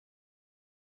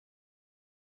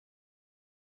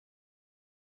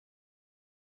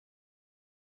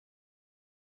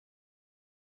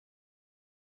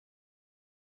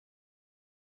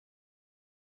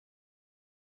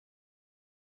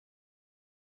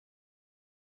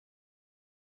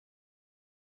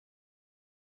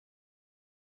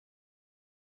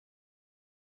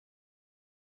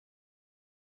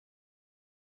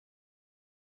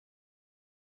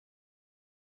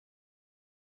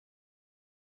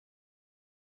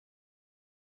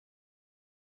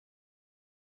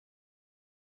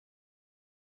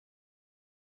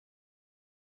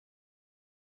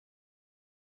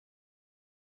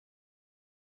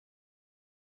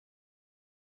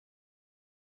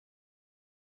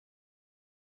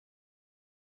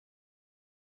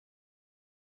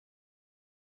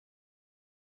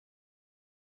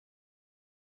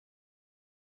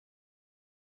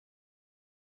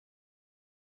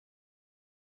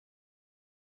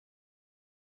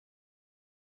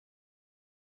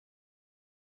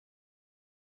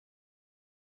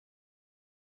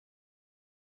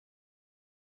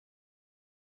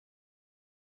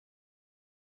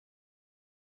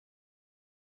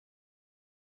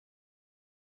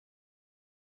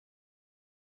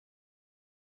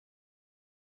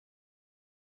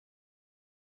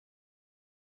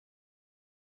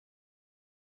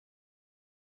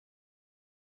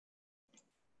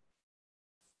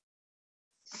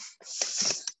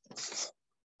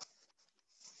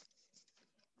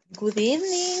Good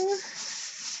evening.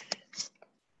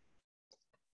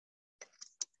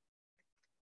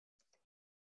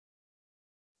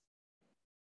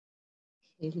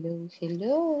 Hello,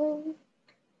 hello.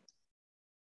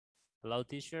 Hello,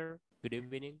 teacher. Good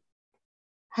evening.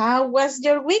 How was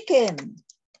your weekend?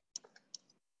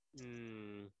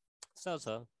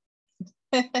 So.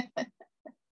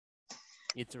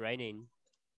 It's raining.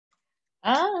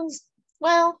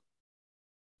 Well,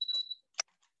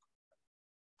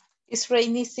 it's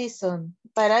rainy season,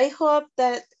 but I hope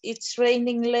that it's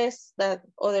raining less than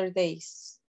other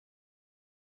days.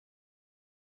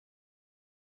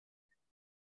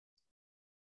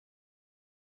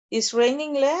 Is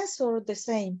raining less or the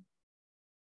same?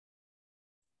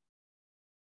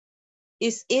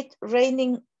 Is it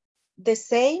raining the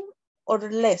same or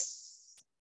less?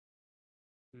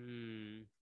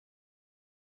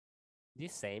 The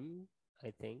same,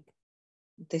 I think.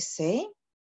 The same?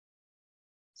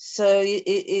 So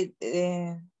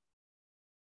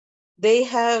they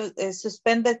have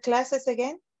suspended classes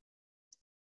again?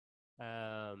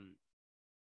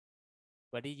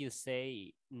 What did you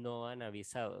say? No han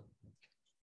avisado.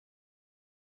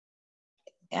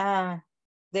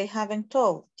 They haven't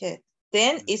told yet.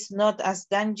 Then it's not as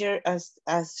dangerous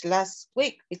as last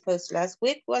week, because last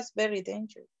week was very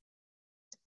dangerous.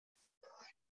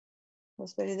 It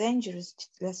was very dangerous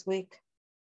last week.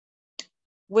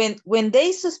 When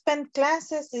they suspend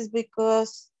classes is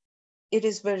because it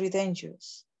is very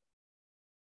dangerous.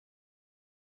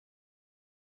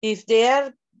 If they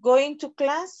are going to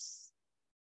class,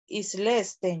 it's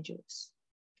less dangerous.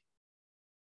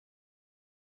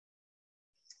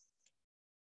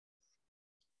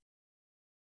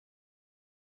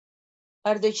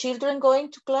 Are the children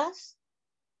going to class?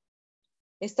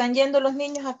 ¿Están yendo los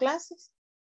niños a clases?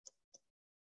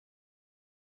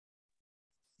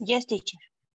 Yes, teacher.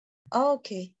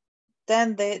 Okay,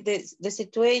 then the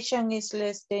situation is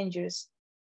less dangerous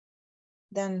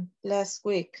than last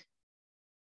week.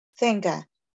 Thank God.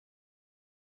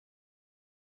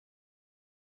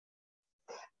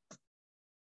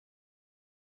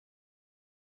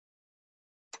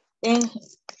 And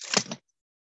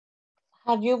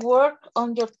have you worked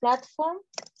on your platform?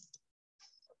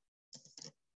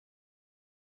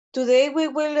 Today we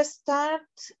will start,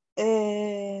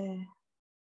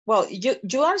 well,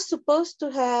 you are supposed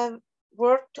to have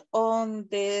worked on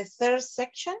the third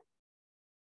section,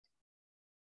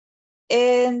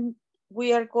 and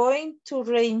we are going to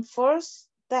reinforce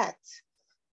that.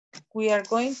 We are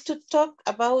going to talk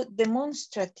about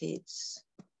demonstratives,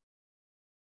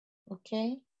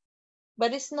 okay?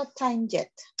 But it's not time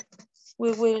yet.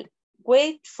 We will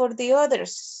wait for the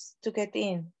others to get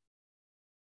in.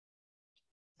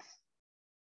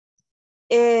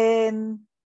 And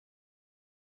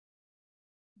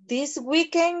this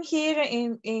weekend here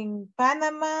in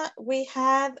Panama, we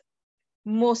had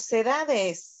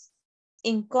Mocedades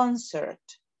in concert.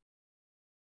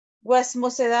 Was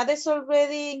Mocedades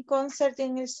already in concert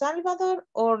in El Salvador,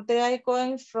 or they are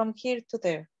going from here to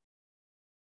there?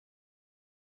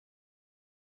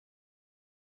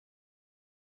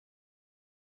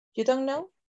 You don't know?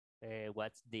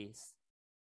 What's this?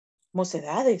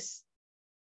 Mocedades.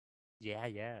 Yeah,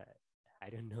 I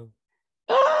don't know.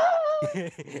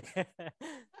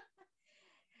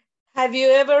 Have you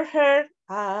ever heard,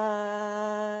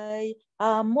 ay,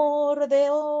 amor de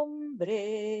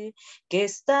hombre, que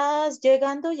estás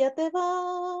llegando, ya te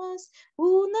vas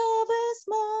una vez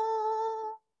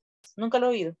más? Nunca lo he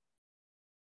oído.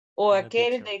 O No,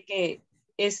 aquel teacher. de que,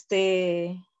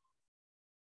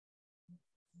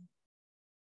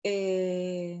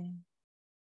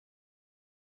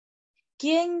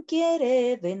 ¿quién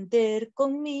quiere vender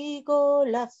conmigo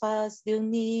la faz de un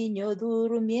niño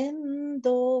durmiendo?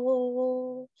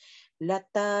 La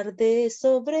tarde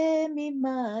sobre mi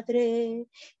madre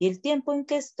y el tiempo en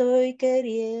que estoy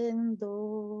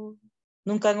queriendo.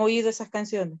 ¿Nunca han oído esas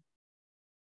canciones?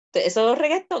 Eso es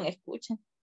reggaetón, escuchen.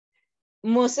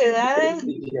 Mocedades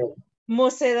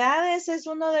es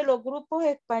uno de los grupos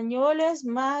españoles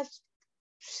más...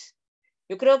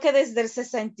 Yo creo que desde el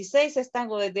 66 están,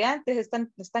 o desde antes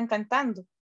están cantando. O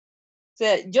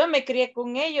sea, yo me crié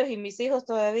con ellos y mis hijos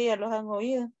todavía los han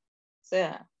oído. O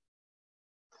sea,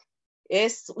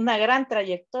 es una gran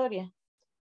trayectoria.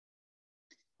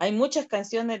 Hay muchas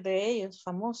canciones de ellos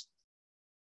famosas.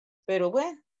 Pero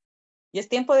bueno, y es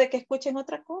tiempo de que escuchen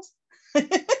otra cosa.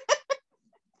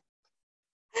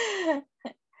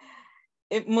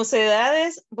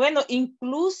 Mocedades, bueno,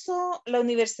 incluso la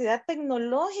Universidad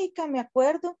Tecnológica, me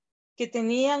acuerdo, que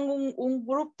tenían un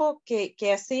grupo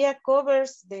que hacía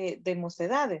covers de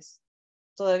mocedades,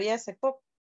 todavía hace poco.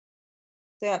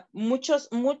 O sea, muchos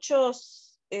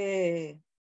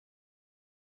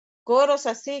coros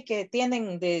así que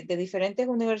tienen de diferentes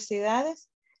universidades,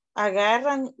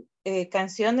 agarran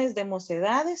canciones de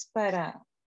mocedades para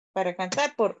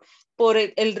cantar por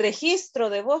el registro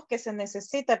de voz que se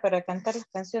necesita para cantar las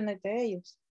canciones de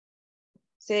ellos.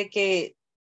 O sea que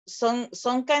son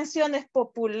canciones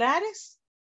populares,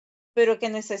 pero que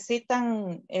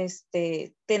necesitan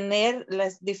tener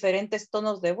los diferentes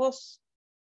tonos de voz,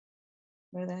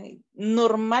 ¿verdad?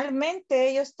 Normalmente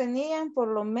ellos tenían por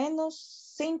lo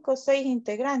menos 5 o 6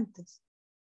 integrantes,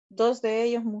 2 de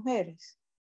ellos mujeres.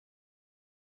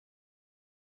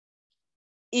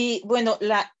 Y bueno,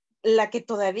 la que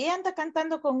todavía anda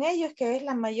cantando con ellos, que es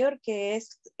la mayor,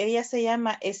 ella se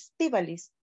llama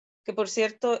Estíbalis, que por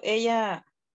cierto, ella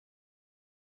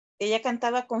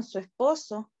cantaba con su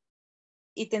esposo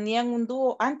y tenían un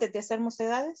dúo antes de hacer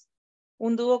mocedades,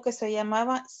 un dúo que se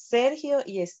llamaba Sergio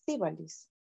y Estíbalis.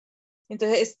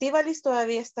 Entonces, Estíbalis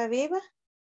todavía está viva,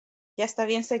 ya está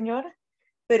bien señora,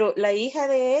 pero la hija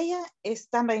de ella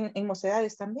está en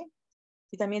mocedades también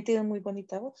y también tiene muy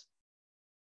bonita voz.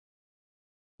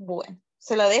 Bueno,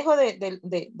 se la dejo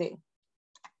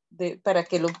para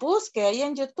que lo busque ahí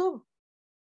en YouTube.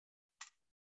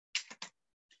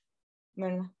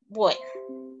 Bueno,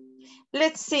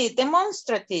 let's see,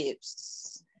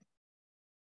 demonstratives.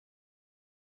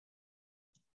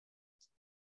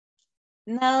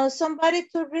 Now, somebody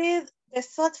to read the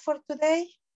thought for today.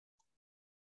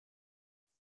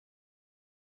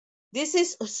 This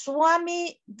is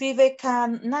Swami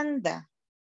Vivekananda.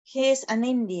 He is an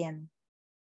Indian.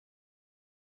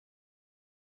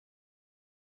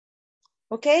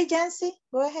 Okay, Jancy,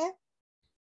 go ahead.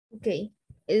 Okay.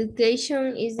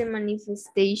 Education is the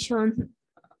manifestation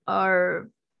or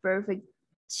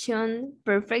perfection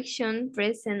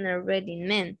present already in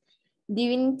man.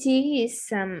 Divinity is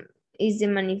the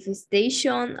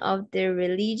manifestation of the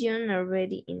religion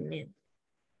already in man.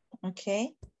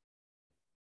 Okay.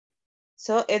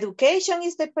 So education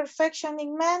is the perfection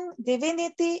in man.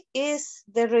 Divinity is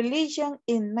the religion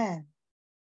in man.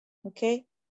 Okay.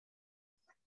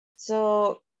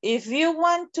 So if you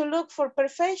want to look for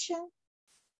perfection,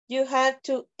 you have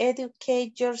to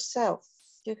educate yourself.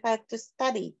 You have to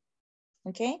study.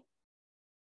 Okay.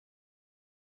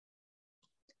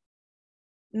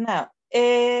 Now,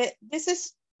 this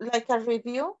is like a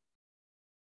review.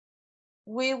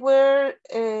 We were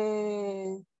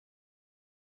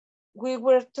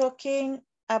talking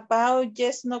about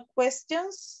yes, no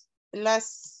questions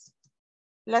last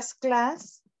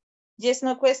class. Yes,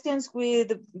 no questions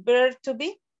with verb to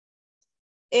be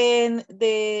and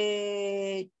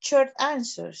the short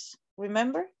answers,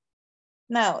 remember?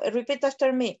 Now, repeat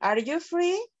after me. Are you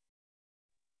free?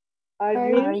 Are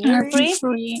you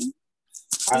free?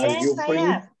 Yes, I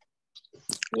am.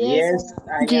 Yes,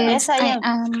 I am. Yes, I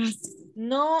am.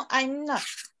 No, I'm not.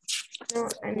 No,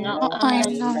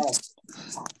 I'm not.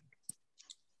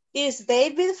 Is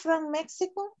David from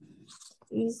Mexico?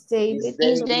 Is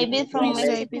David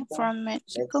from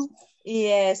Mexico?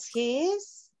 Yes, he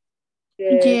is.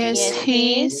 Yes,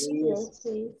 he is.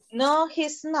 No,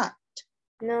 he's not.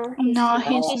 No,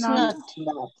 he's not.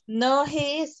 No,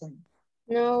 he isn't.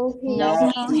 No,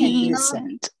 he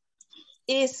isn't.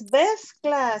 Is Beth's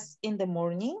class in the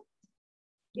morning?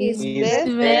 Is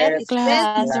Beth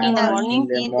class in the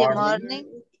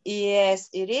morning? Yes,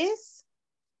 it is.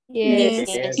 Yes,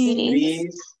 it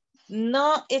is.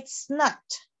 No, it's not.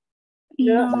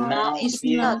 No, it's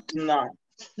not.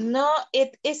 No,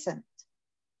 it isn't.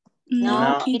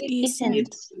 No, it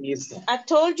isn't. I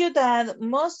told you that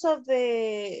most of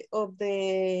the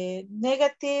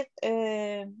negative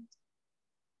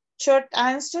short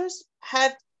answers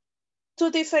have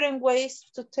 2 different ways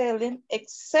to tell them,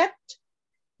 except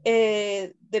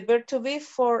the verb to be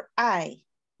for I.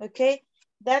 Okay,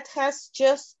 that has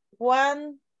just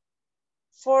one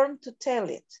form to tell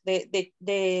it,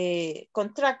 the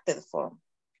contracted form.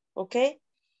 Okay,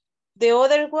 the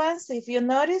other ones, if you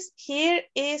notice, here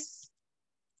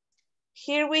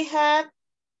we have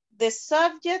the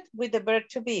subject with the verb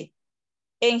to be,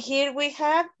 and here we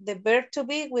have the verb to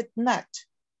be with not.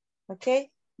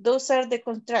 Okay, those are the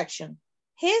contraction.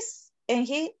 His and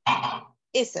he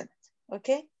isn't.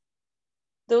 Okay,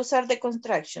 those are the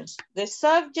contractions. The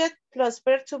subject plus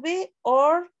verb to be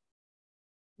or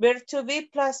verb to be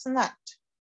plus not.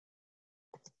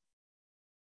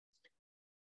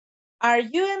 Are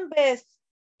you and Beth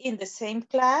in the same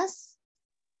class?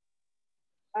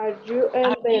 Are you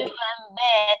and Beth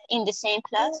in the same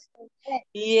class?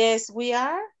 Yes, we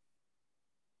are.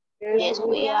 Yes,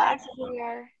 we are.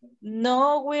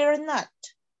 No, we're not.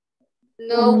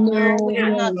 No, No, we're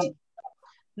not.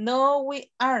 No,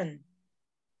 we aren't.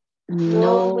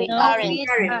 No, we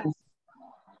aren't.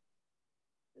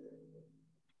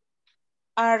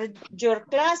 Are your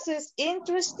classes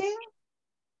interesting?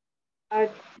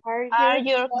 Are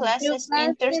your classes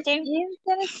interesting?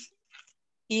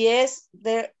 Yes,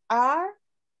 there are.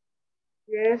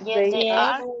 Yes, they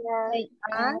are.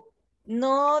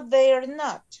 No, they're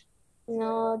not.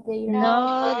 No, they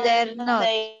No, they're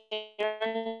not.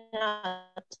 They're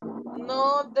not.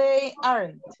 No, they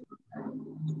aren't.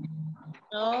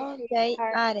 No, they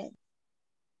aren't.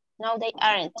 No, they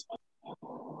aren't.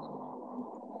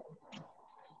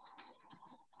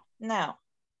 Now,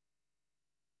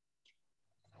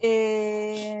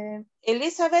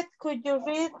 Elizabeth, could you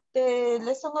read the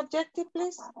lesson objective,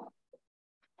 please?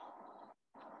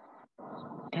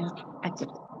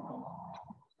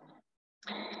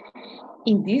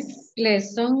 In this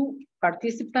lesson,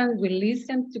 participants will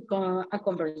listen to a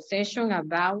conversation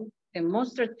about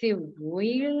demonstrative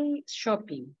wheel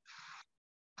shopping.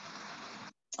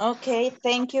 Okay,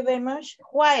 thank you very much.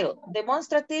 While,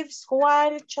 demonstratives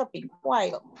while shopping,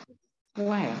 while.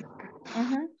 Well,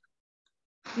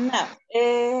 Now,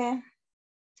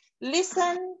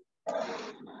 listen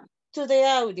to the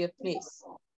audio, please.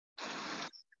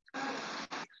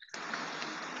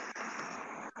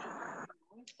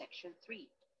 Section 3.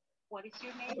 What is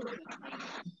your name?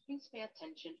 Please pay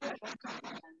attention to transcript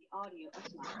and the audio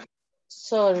as well.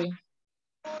 Sorry.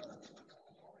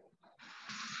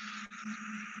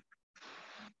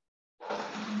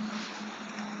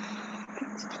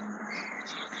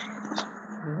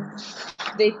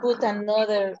 They put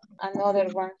another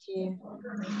one here.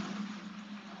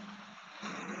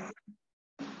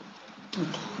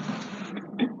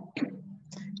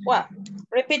 Well,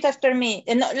 repeat after me.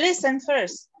 No, listen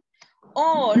first.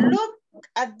 Oh, look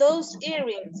at those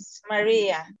earrings,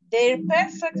 Maria. They're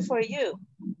perfect for you.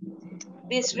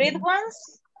 These red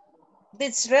ones?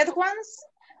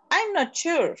 I'm not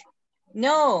sure.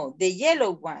 No, the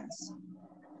yellow ones.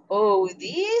 Oh,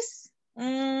 these?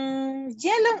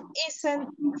 Yellow isn't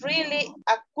really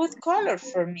a good color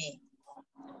for me.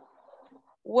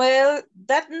 Well,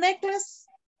 that necklace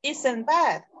isn't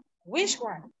bad. Which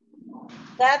one?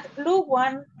 That blue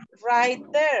one right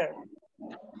there.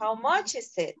 How much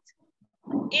is it?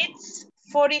 It's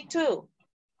 42.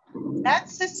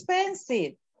 That's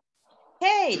expensive.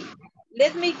 Hey,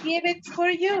 let me give it for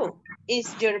you.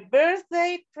 It's your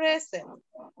birthday present.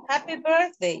 Happy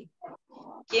birthday.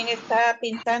 ¿Quién está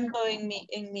pintando en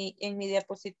mi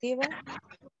diapositiva?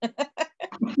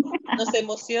 No se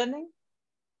emocionen.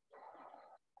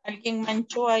 ¿Alguien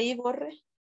manchó ahí, borre?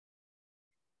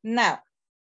 Now.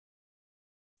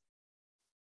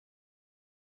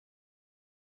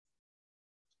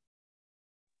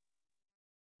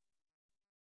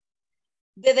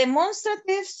 The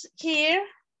demonstratives here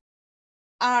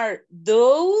are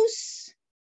those,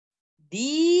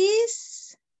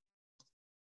 these,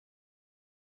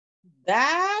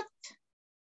 that,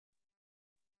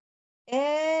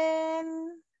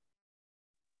 and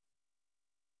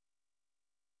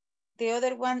the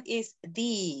other one is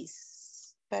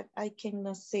these, but I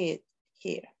cannot see it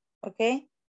here, okay?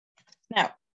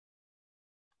 Now,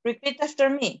 repeat after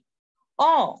me.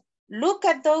 Oh, look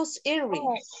at those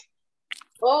earrings.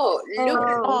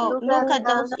 Look at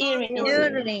those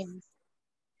earrings.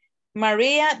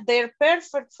 Maria, they're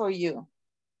perfect for you.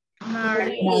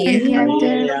 Maria,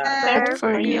 they're perfect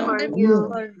for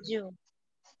you.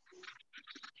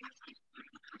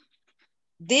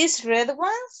 These red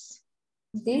ones?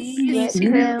 These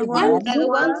red ones?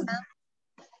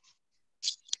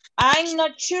 I'm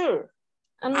not sure.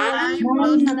 I'm not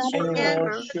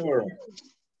Sure.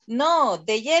 No,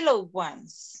 the yellow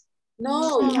ones.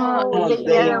 No, The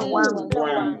yellow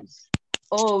ones.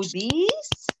 Oh,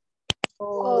 these?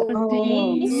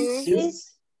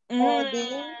 these.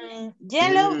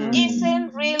 Yellow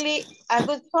isn't really a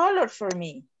good color for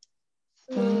me.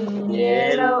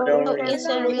 Yellow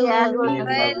isn't really a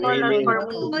good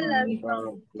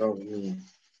color for me.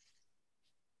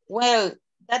 Well,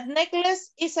 that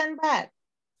necklace isn't bad.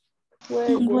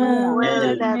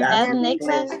 That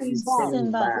necklace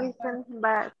isn't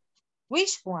bad.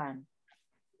 Which one?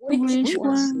 Which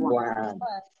one? Wow.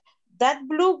 That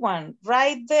blue one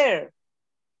right there.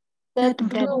 That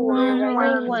blue one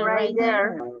right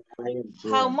there.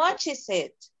 How much is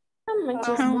it?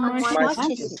 How much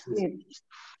is it?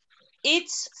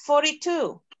 It's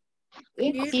 42.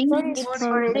 It's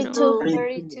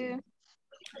 42.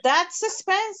 That's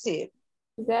expensive.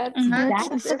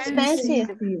 That's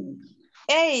expensive.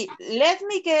 Hey, let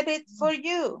me get it for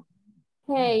you.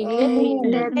 Hey, Oh, let me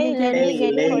get Hey, it for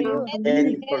let you. me get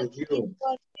it for you.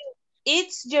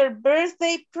 it's your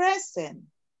birthday present.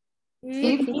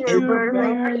 It's It's your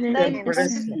birthday your present.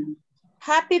 present.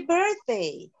 Happy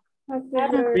birthday.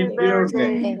 Happy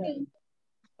birthday.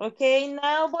 Okay,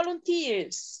 now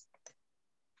volunteers.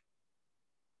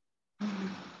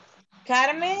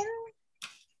 Carmen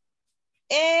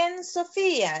and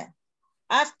Sofia.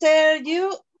 After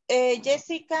you,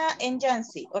 Jessica and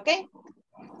Jancy, okay?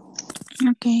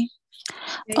 Okay.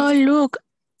 Oh, look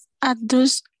at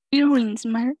those earrings,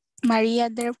 Maria.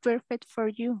 They're perfect for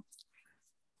you.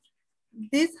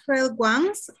 These red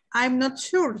ones, I'm not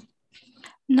sure.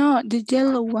 No, the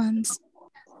yellow ones.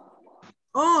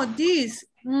 Oh, these.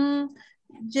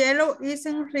 Yellow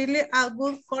isn't really a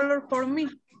good color for me.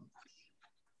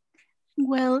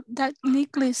 Well, that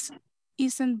necklace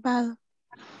isn't bad.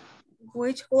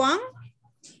 Which one?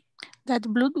 That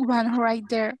blue one right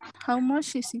there. How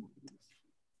much is it?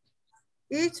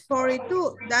 It's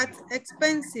 42. That's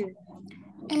expensive.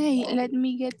 Hey, let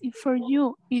me get it for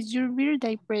you. It's your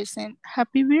birthday present.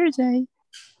 Happy birthday.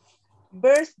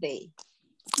 Birthday.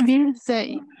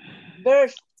 Birthday.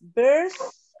 Birthday.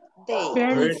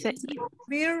 Birthday.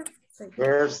 Beer.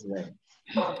 Birthday.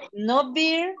 No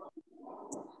beer.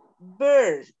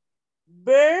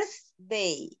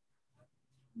 Birthday.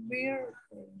 Beer.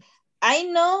 I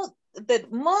know the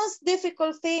most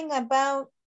difficult thing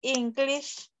about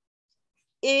English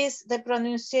is the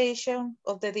pronunciation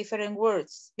of the different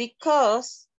words,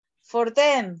 because for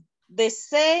them, the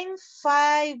same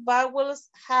 5 vowels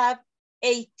have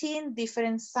 18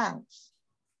 different sounds.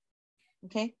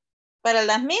 Okay. Para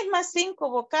las mismas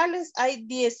 5 vocales hay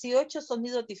 18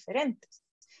 sonidos diferentes.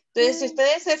 Entonces, si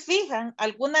ustedes se fijan,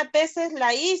 algunas veces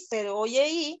la I se oye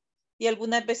I y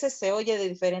algunas veces se oye de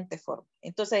diferente forma.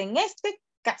 Entonces, en este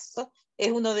caso,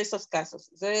 es uno de esos casos.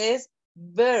 Entonces, es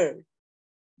birthday,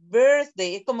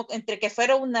 es como entre que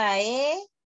fuera una E,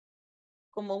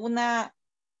 como una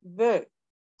bird.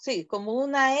 Sí, como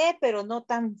una E, pero no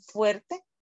tan fuerte,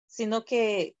 sino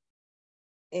que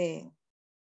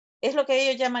es lo que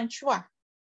ellos llaman schwa.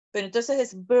 Pero entonces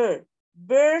es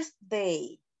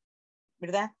birthday,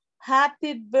 ¿verdad?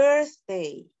 Happy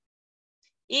birthday.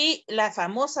 Y la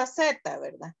famosa Z,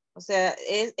 ¿verdad? O sea,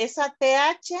 esa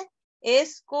TH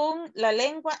es con la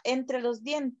lengua entre los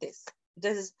dientes.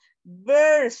 Entonces,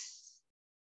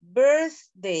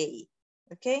 birthday,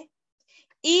 ¿ok?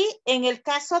 Y en el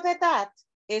caso de that,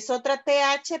 es otra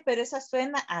TH, pero esa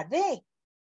suena a D,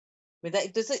 ¿verdad?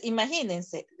 Entonces,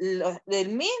 imagínense, el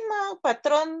mismo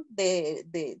patrón de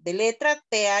letra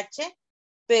TH,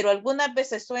 pero algunas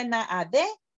veces suena a D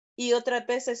y otras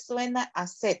veces suena a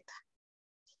Z.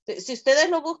 Si ustedes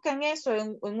lo buscan eso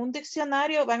en un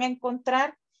diccionario, van a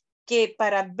encontrar que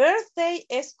para birthday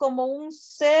es como un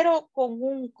 0 con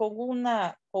un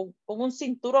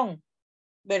cinturón,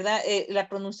 ¿verdad? La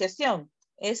pronunciación,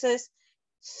 eso es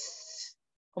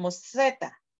como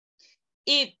Z.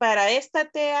 Y para esta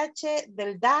TH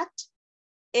del that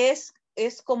es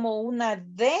como una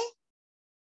D,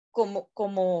 como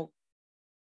con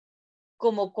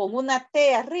una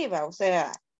T arriba, o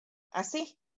sea,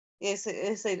 así.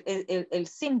 Ese es el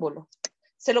símbolo.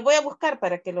 Se lo voy a buscar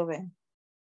para que lo vean.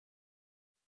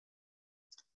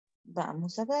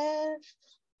 Vamos a ver.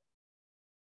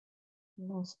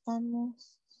 Nos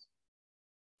vamos.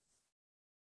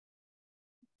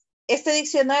 Este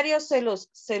diccionario se los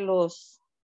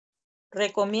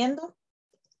recomiendo.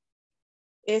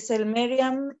 Es el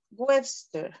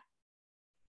Merriam-Webster.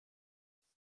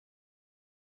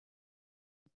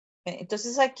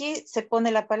 Entonces aquí se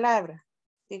pone la palabra.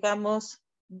 Digamos,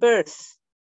 birth.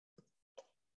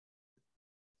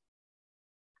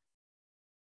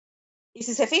 Y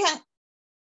si se fijan,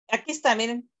 aquí está,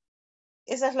 miren.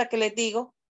 Esa es la que les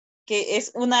digo, que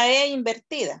es una E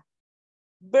invertida.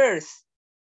 Birth.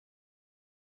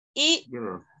 Y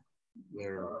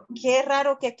qué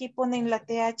raro que aquí ponen la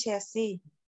TH así.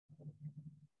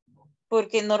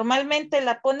 Porque normalmente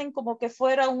la ponen como que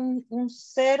fuera un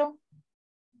 0.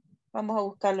 Vamos a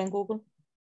buscarlo en Google.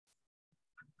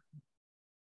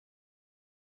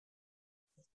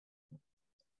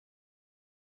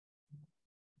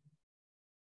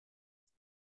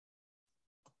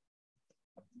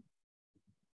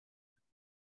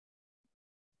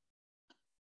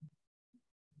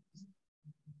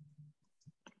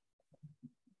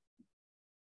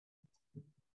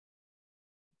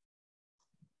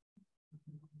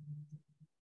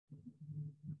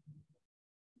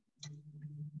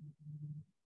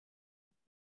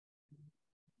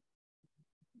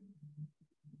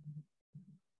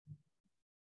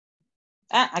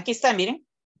 Ah, aquí está, miren.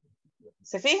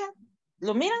 ¿Se fijan?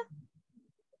 ¿Lo miran?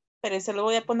 pero se lo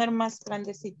voy a poner más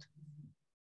grandecito.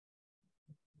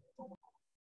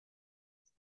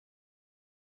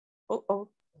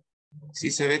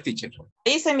 Sí se ve, teacher.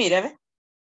 Ahí se mira, ¿ve?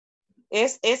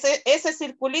 Es ese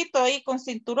circulito ahí con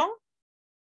cinturón.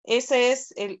 Ese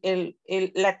es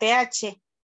la TH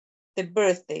de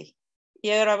birthday.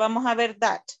 Y ahora vamos a ver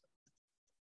that.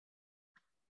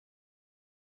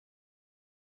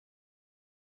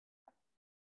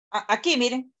 Aquí,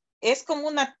 miren. Es como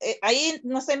una, ahí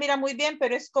no se mira muy bien,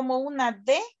 pero es como una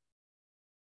D.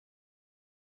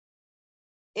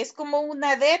 Es como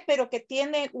una D, pero que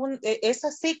tiene es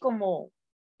así como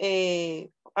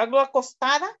algo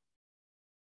acostada.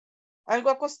 Algo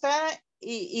acostada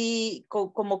y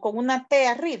como con una T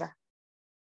arriba,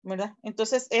 ¿verdad?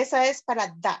 Entonces, esa es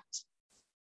para that.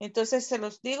 Entonces, se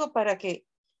los digo para que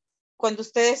cuando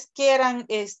ustedes quieran,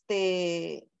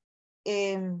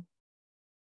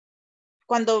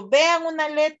 cuando vean una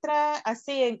letra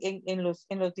así en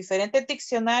los diferentes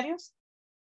diccionarios,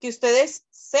 que ustedes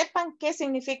sepan qué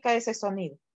significa ese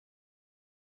sonido,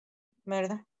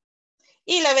 ¿verdad?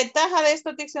 Y la ventaja de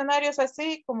estos diccionarios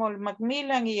así, como el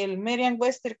Macmillan y el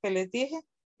Merriam-Webster que les dije,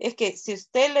 es que si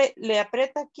usted le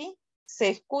aprieta aquí, se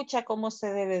escucha cómo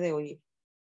se debe de oír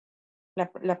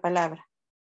la palabra.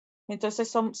 Entonces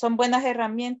son buenas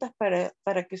herramientas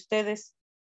para que ustedes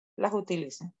las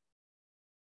utilicen.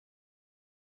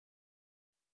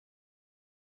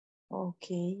 Ok,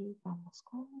 vamos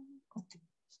con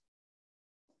continuamos.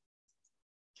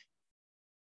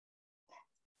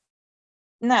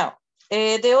 Now,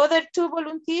 the other two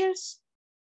volunteers.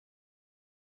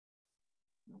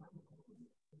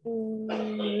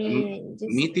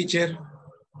 Me, teacher.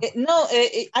 No,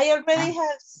 I already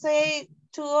have said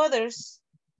two others.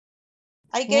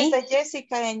 I guess that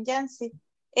Jessica and Jancy.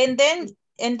 And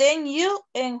then you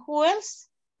and who else?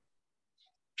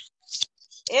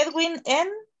 Edwin and?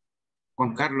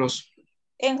 Juan Carlos.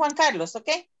 And Juan Carlos,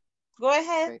 okay? Go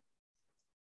ahead.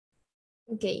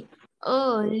 Okay.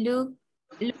 Oh, look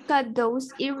at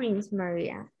those earrings,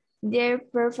 Maria. They're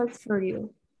perfect for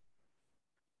you.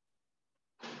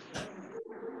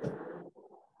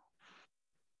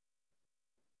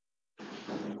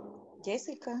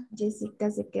 Jessica. Jessica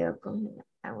se quedó congelada.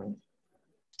 Ah, bueno.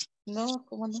 No,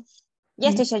 ¿cómo no?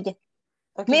 Yes, teacher, yes.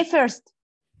 Okay. Me first.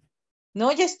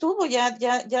 No, ya estuvo, ya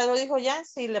lo dijo ya,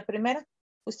 sí, la primera.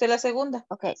 Usted la segunda.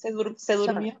 Okay. Se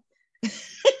durmió.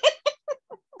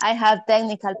 I have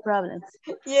technical problems.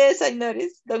 Yes, I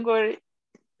noticed. Don't worry.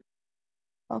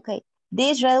 Okay.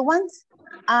 These red ones?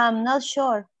 I'm not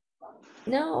sure.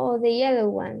 No, the yellow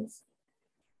ones.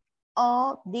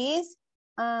 Oh, this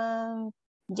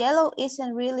yellow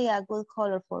isn't really a good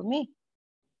color for me.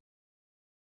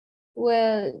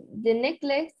 Well, the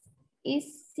necklace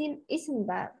isn't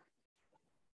bad.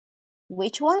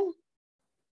 Which one?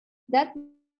 That,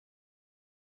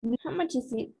 how much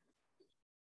is it?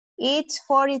 It's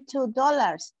 $42.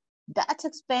 That's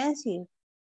expensive.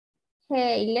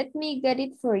 Hey, let me get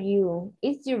it for you.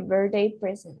 It's your birthday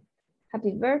present.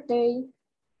 Happy birthday.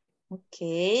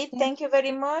 Okay, thank you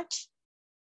very much.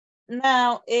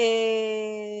 Now,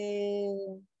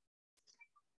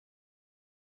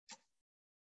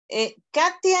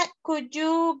 Katia, could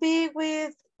you be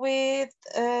with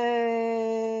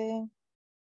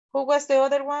who was the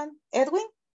other one? Edwin?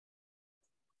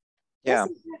 Yeah.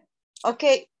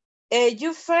 Okay,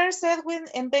 you first, Edwin,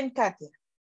 and then Katia.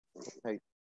 Okay.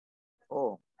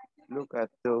 Oh, look at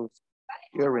those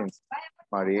earrings,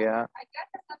 Maria.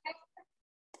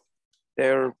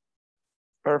 They're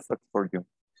perfect for you.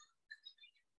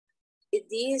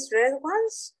 These red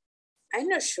ones? I'm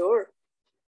not sure.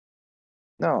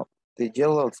 No, the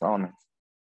yellow's on it.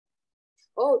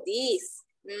 Oh, these.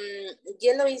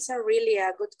 Yellow isn't really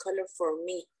a good color for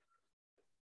me.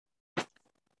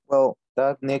 Well,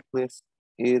 that necklace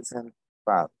isn't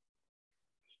bad.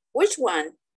 Which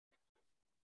one?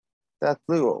 That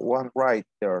blue one right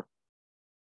there.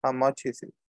 How much is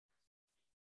it?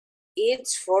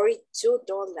 It's $42.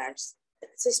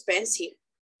 That's expensive.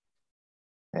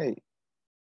 Hey,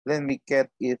 let me get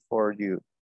it for you.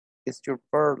 It's your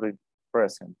birthday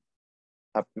present.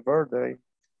 Happy birthday.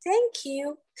 Thank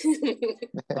you.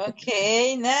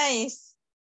 Okay, nice.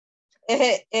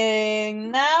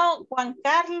 And now Juan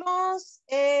Carlos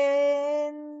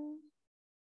and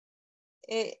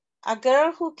a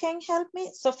girl who can help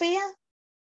me, Sofia,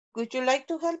 would you like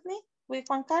to help me with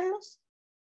Juan Carlos?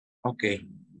 Okay.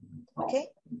 Okay.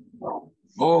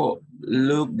 Oh,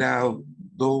 look down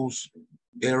those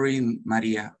earrings,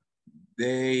 Maria.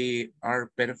 They are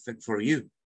perfect for you.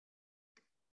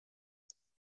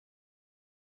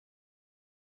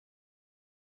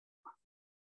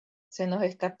 Se nos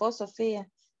escapó, Sofía.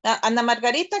 Ana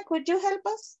Margarita, could you help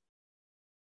us?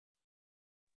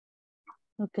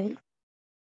 Okay.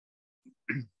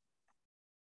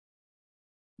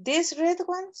 These red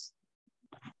ones?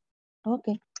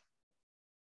 Okay.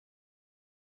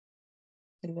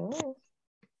 Hello.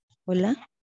 Hola.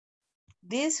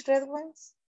 These red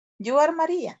ones? You are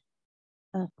Maria.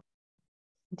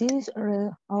 These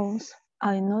red ones,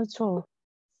 I'm not sure.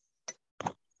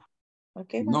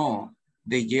 Okay. No,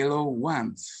 the yellow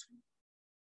ones.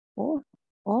 Oh,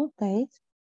 okay.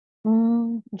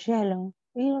 Yellow,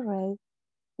 red.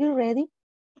 You ready?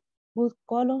 Good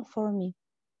color for me.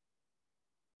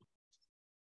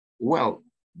 Well,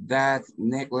 that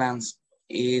necklace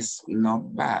is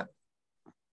not bad.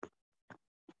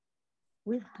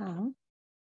 We have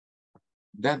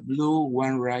That blue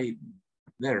one right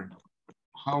there.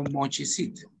 How much is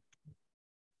it?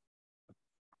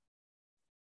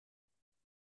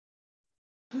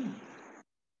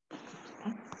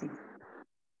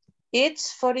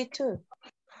 It's 42.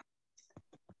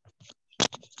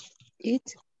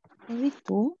 It's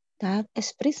 42 tab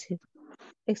expressive.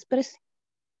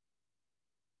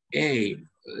 Hey,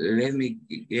 let me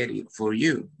get it for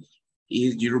you.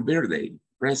 It's your birthday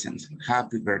present.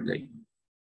 Happy birthday.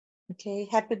 Okay,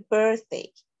 happy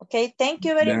birthday. Okay, thank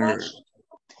you very much.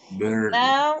 Birthday.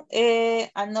 Now,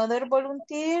 another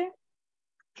volunteer.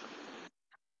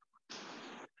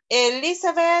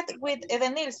 Elizabeth with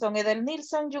Edenilson.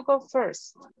 Edenilson, you go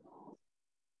first.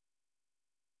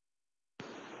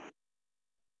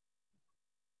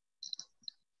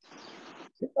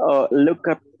 Look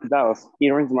at those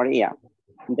earrings, Maria.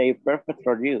 They're perfect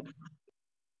for you.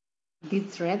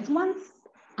 These red ones?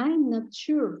 I'm not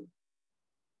sure.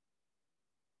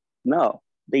 No,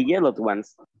 the yellow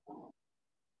ones.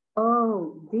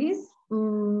 Oh, this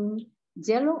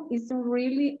yellow isn't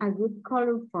really a good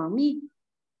color for me.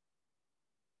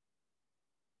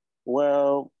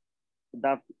 Well,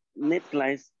 that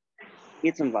necklace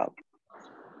isn't bad.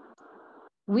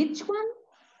 Which one?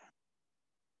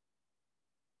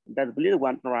 That blue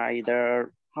one right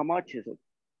there. How much is it?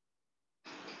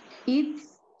 It's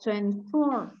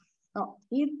 24. Oh,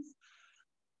 it's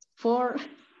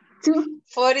 42.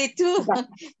 42.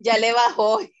 Ya le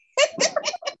bajó.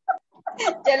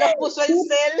 Ya lo puso en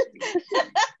cel.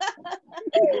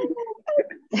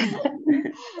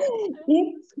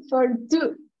 It's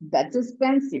 42. That's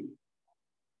expensive.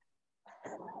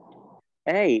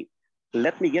 Hey,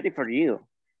 let me get it for you.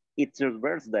 It's your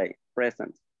birthday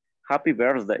present. Happy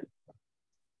birthday.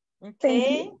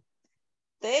 Okay.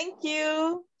 Thank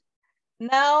you.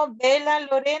 Now, Bella,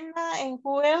 Lorena, and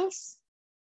who else?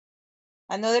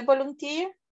 Another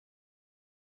volunteer?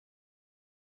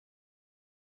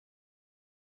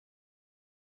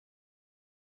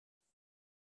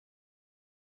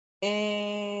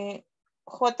 JC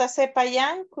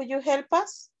Payan, could you help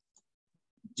us?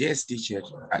 Yes, teacher.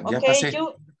 Ya Okay, pasé.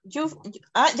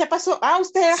 ya pasó.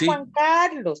 Usted era Sí. Juan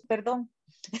Carlos, perdón.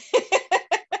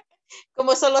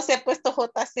 Como solo se ha puesto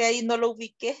JC ahí, no lo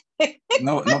ubiqué.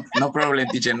 No problem,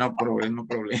 teacher. No problem, no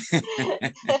problem.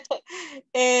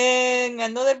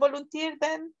 Another volunteer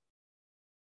then?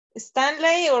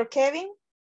 Stanley or Kevin?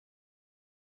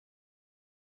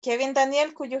 Kevin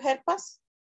Daniel, could you help us?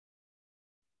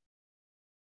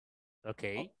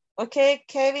 Okay. Okay,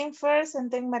 Kevin first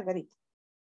and then Margarita.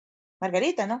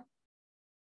 Margarita, no?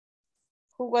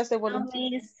 Who was the volunteer?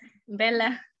 Miss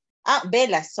Bella.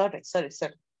 Bella, sorry.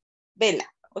 Bella,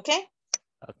 okay?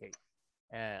 Okay.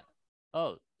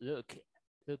 Oh, look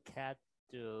at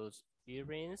those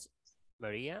earrings,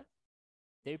 Maria.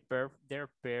 They're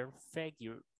perfect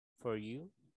for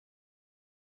you.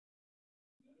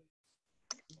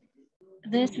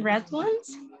 These red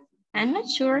ones? I'm not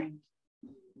sure.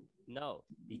 No,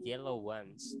 the yellow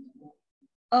ones.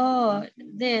 Oh,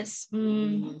 this.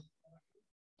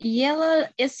 Yellow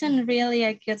isn't really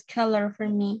a good color for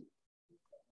me.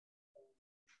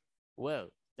 Well,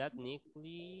 that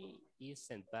necklace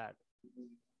isn't bad.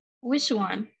 Which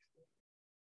one?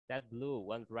 That blue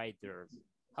one right there.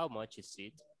 How much is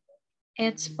it?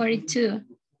 It's 42.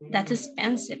 That's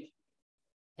expensive.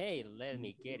 Hey, let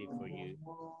me get it for you.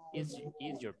 Is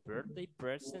your birthday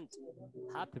present?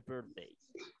 Happy birthday.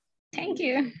 Thank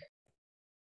you.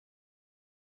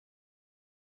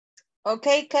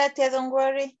 Okay, Katia, don't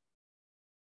worry.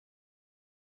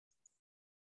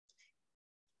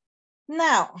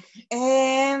 Now,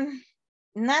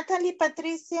 Natalie,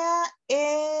 Patricia,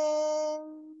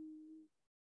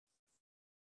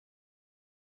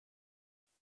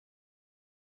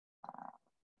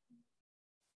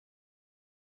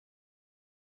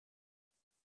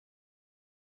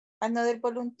 another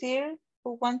volunteer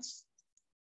who wants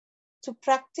to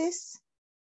practice.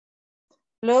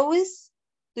 Lois,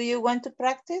 do you want to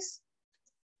practice?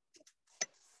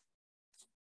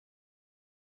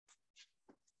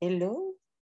 Hello?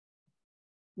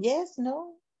 Yes,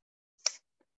 no?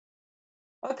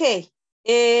 Okay,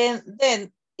 and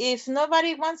then if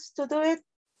nobody wants to do it,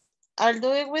 I'll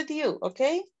do it with you,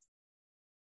 okay?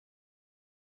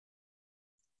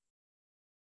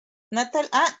 Natalie,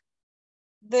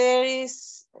 there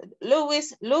is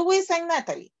Louis and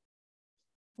Natalie,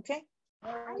 okay?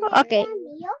 Okay.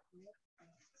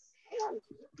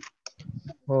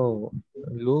 Oh,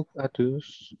 look at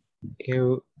us.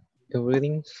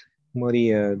 Everything's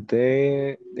Maria.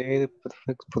 They're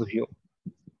perfect for you.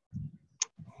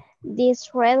 These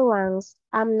red ones,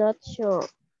 I'm not sure.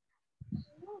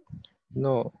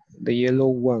 No, the yellow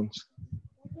ones.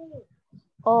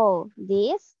 Oh,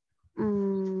 this?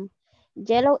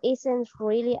 Yellow isn't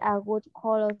really a good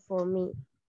color for me.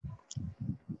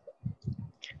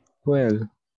 Well,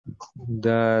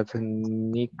 that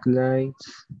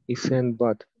necklace isn't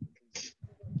bad.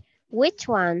 Which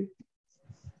one?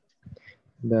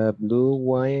 The blue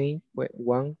one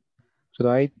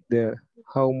right there.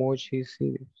 How much is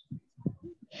it?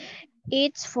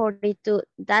 It's 42.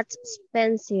 That's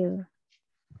expensive.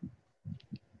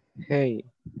 Hey,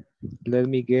 let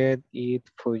me get it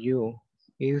for you.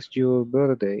 It's your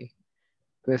birthday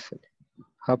present.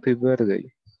 Happy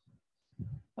birthday.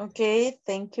 Okay,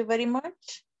 thank you very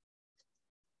much.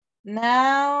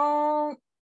 Now,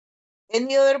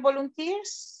 any other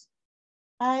volunteers?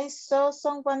 I saw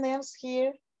someone else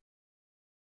here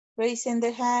raising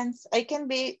the hands. I can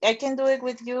do it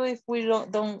with you if we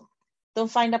don't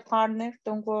find a partner,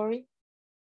 don't worry.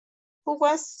 Who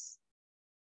was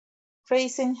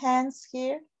raising hands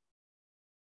here?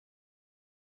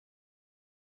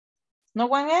 No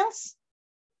one else?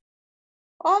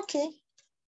 Okay.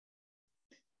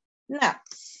 Now,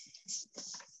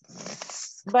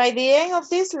 by the end of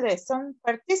this lesson,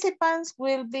 participants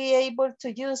will be able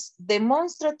to use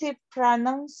demonstrative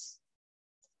pronouns.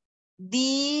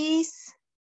 This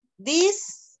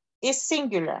is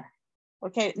singular,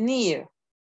 okay, near.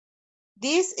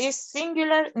 This is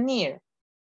singular, near.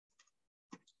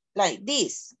 Like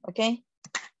this, okay?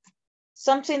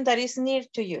 Something that is near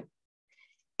to you.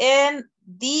 And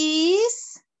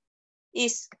this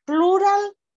is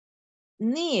plural,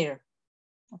 near,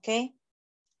 okay?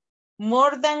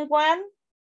 More than one,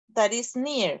 that is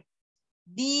near.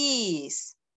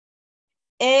 These.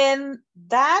 And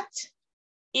that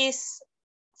is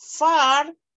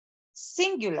far,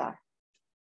 singular.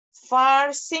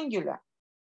 Far, singular.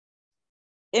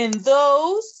 And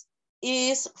those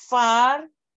is far,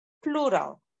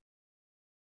 plural.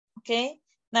 Okay?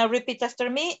 Now repeat after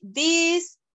me.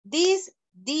 These. This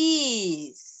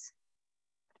is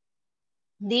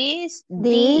These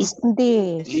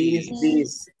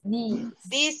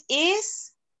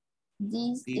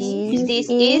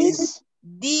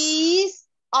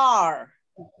are.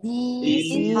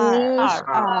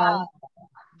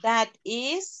 That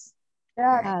is.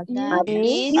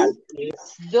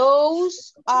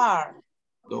 Those are.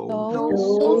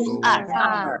 Those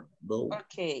are.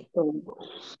 Okay.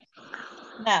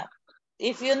 Now,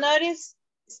 if you notice,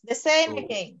 it's the same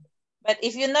again. But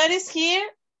if you notice here,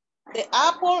 the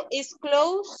apple is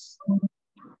close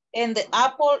and the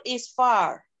apple is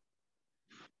far.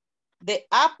 The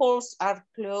apples are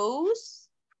close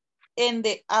and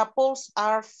the apples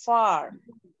are far.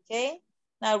 Okay?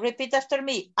 Now repeat after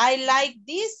me. I like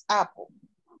this apple.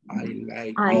 I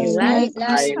like this apple.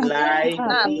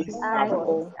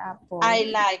 I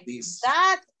like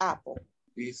that apple.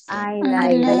 I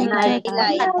like that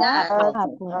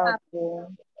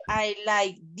apple. I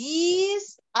like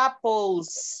these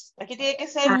apples. Aquí tiene que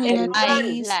ser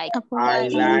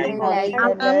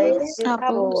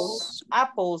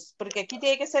apples, porque aquí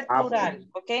tiene que ser plural,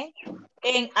 ¿ok?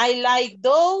 And I like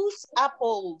those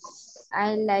apples.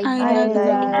 I like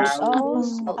those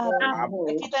apples.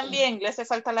 Aquí también le hace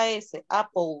falta la S,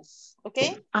 apples,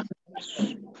 ¿ok?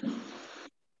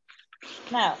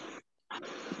 Now,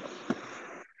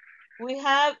 we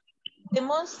have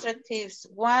demonstratives,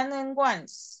 one and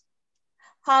ones.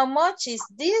 How much is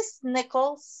this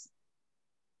necklace?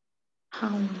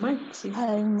 How much is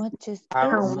How much is this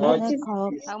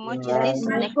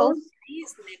necklace?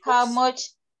 How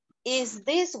much is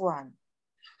this one?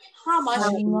 How much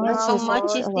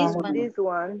is this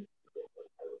one?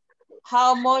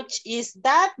 How much is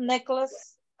that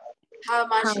necklace? How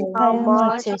much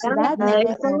is that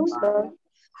necklace?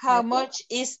 How much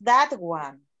is that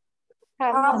one?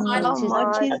 How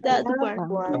much is that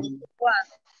one?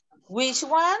 Which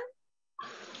one?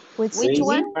 Which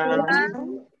one?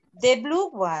 The blue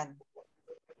one.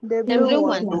 The blue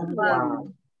one.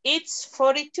 One. It's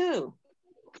 42.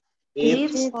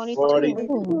 It's 42.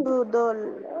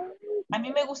 $42. A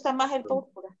mí me gusta más el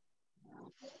púrpura.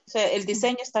 O sea, el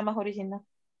diseño está más original.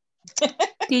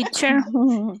 Teacher.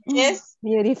 Yes.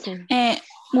 Beautiful.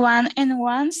 One and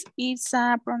ones is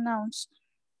pronouns.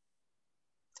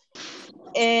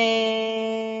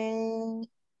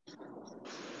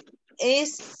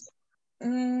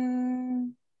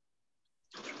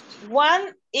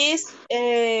 One is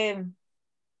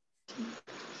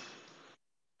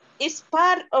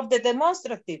part of the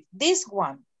demonstrative. This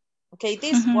one, okay,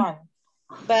 this one,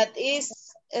 but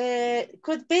is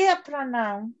could be a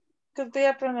pronoun. Could be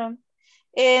a pronoun,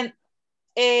 and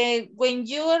when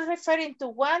you are referring to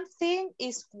one thing,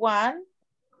 is one.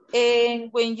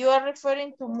 And when you are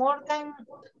referring to more than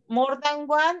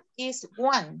one, is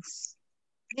ones.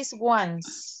 This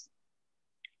ones.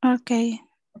 Okay.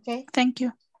 Okay. Thank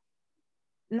you.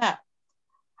 Now,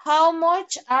 how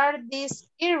much are these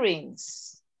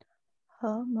earrings?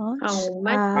 How much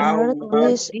are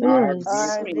these earrings?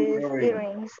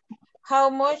 How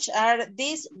much are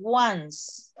these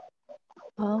ones?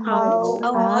 How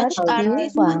much are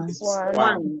these ones?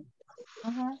 One.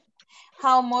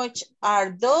 How much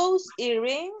are those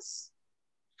earrings?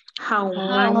 How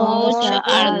much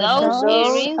are those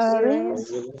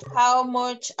earrings? How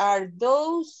much are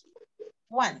those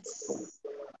ones?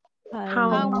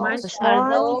 How much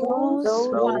are those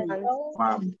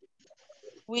One.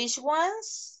 Which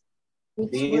ones?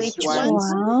 These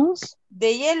ones.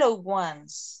 The yellow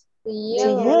ones. The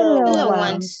yellow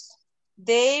ones.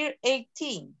 They're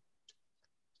 18.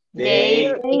 They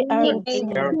are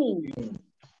 18.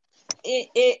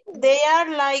 They are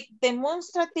like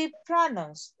demonstrative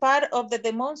pronouns, part of the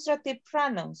demonstrative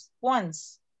pronouns,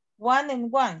 ones, one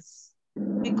and ones,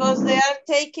 because they are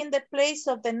taking the place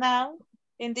of the noun,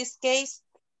 in this case,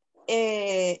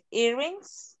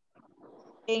 earrings,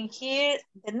 and here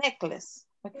the necklace,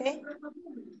 okay?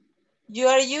 You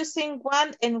are using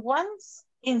one and ones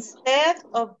instead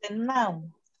of the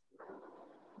noun.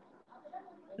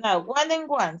 Now, one and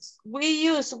ones. We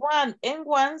use one and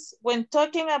ones when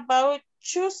talking about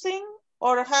choosing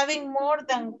or having more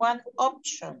than one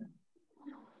option.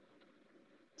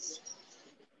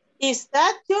 Is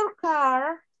that your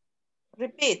car?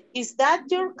 Repeat. Is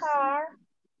that your car?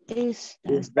 Is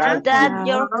that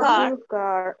your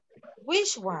car?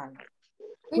 Which one?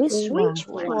 Which one?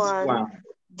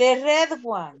 The red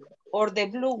one or the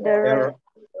blue one?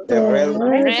 The red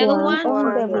one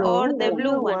or the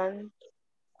blue one?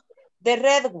 The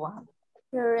red one.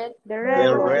 The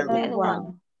red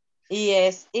one.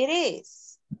 Yes, it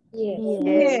is.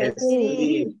 Yes,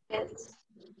 it is.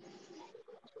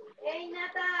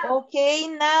 Okay,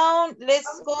 now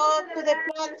let's go to the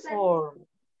platform.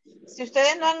 Si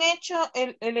ustedes no han hecho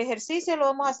el ejercicio, lo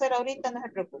vamos a hacer ahorita, no se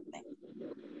preocupen.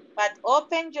 But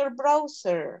open your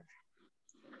browser.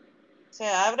 O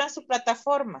sea, abran su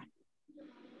plataforma.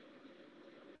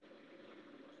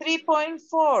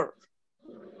 3.4.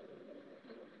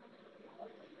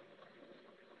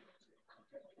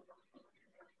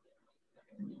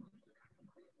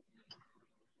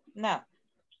 Now,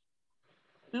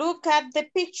 look at the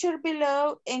picture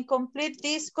below and complete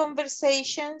these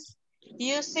conversations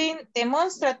using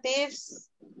demonstratives.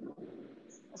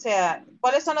 O sea,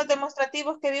 ¿cuáles son los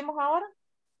demostrativos que vimos ahora?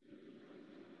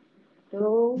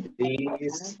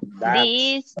 These,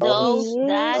 those,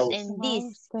 that, and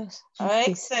this.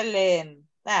 Excellent.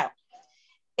 Now,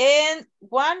 and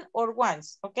one or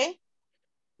ones, okay?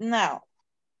 Now,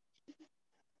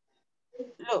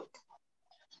 look.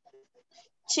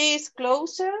 She is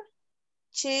closer,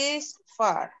 she is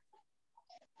far.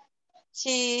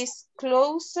 She is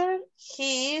closer,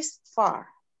 he is far.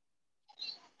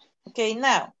 Okay,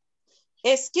 now,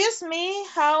 excuse me,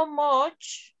 how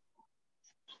much?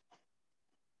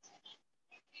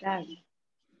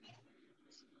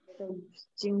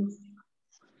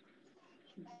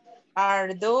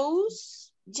 Are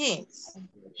those jeans?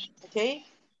 Okay,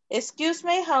 excuse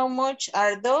me, how much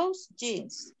are those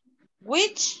jeans?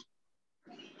 Which?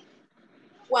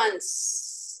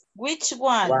 Ones. Which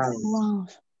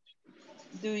ones?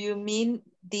 Do you mean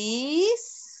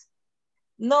these?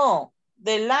 No,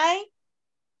 the line.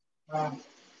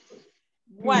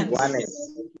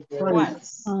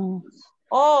 Once.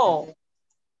 Oh.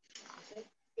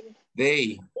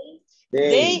 They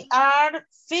are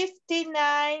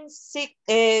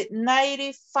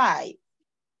 59.95.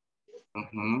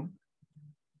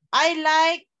 I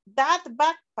like that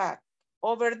backpack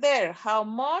over there. How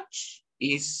much?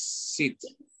 Is it?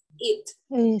 Is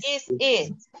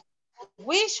it?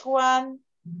 Which one?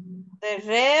 The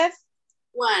red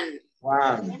one.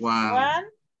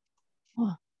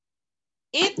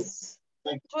 It's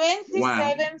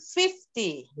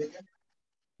 27.50.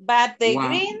 But the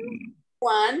green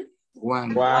One.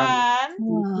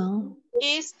 one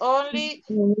is only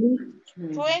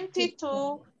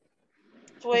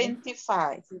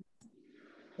 22.25.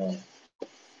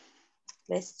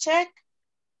 Let's check.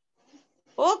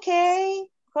 Okay,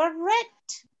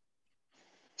 correct.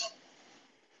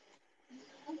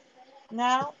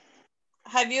 Now,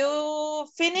 have you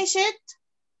finished it?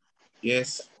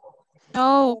 Yes.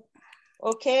 No.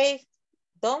 Okay,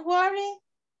 don't worry.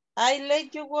 I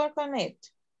let you work on it.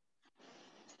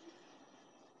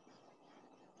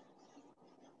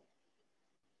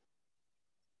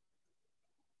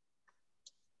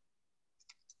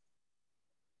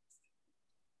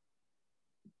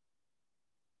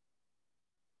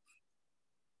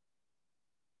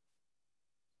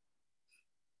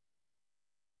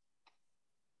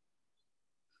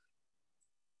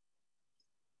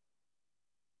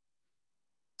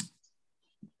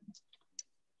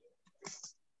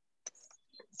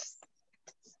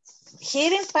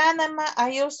 Here in Panama,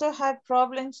 I also have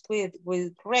problems with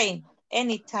rain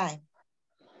anytime.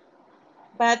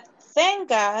 But thank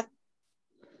God,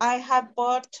 I have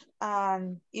bought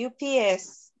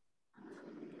UPS.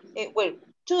 Well,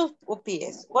 two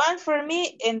UPS. One for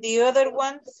me and the other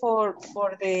one for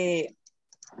the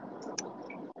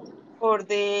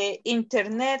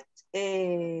internet.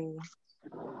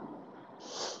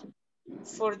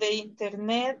 For the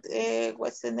internet,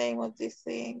 what's the name of this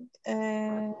thing?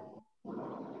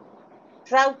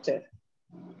 Router.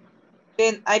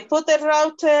 Then I put the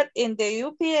router in the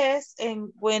UPS,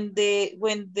 and when we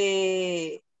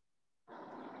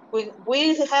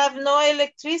have no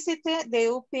electricity, the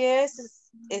UPS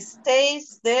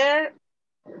stays there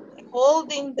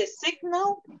holding the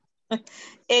signal, and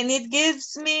it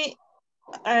gives me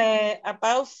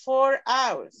about 4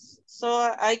 hours. So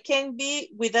I can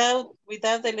be without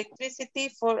electricity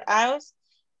 4 hours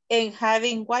and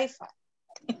having Wi-Fi.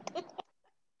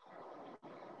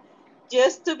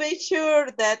 Just to be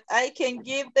sure that I can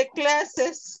give the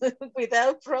classes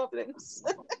without problems.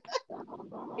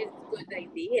 It's a good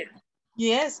idea.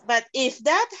 Yes, but if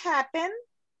that happened,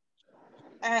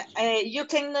 you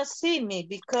cannot see me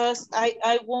because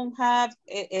I won't have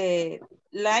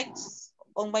lights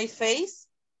on my face,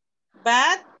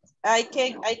 but I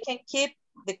can keep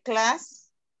the class,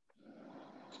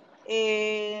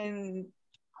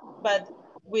 but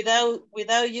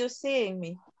without you seeing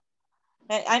me.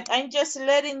 I'm just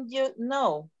letting you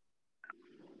know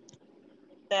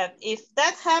that if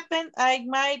that happened, I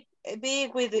might be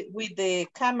with the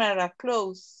camera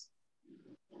closed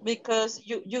because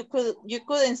you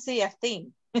couldn't see a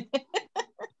thing.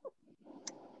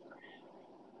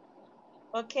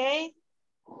 Okay,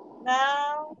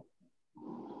 now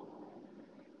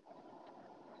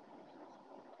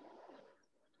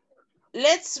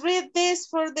let's read this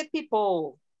for the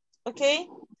people. Okay,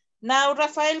 now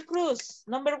Rafael Cruz,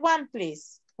 number 1,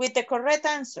 please, with the correct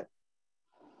answer.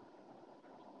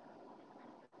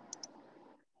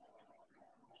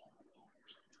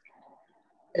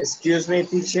 Excuse me,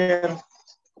 teacher.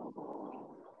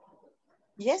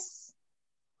 Yes.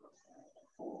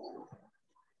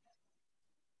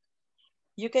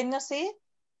 You cannot see it?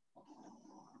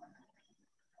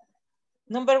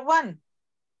 Number 1,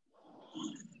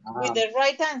 with the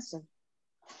right answer.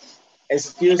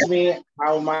 Excuse me,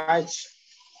 how much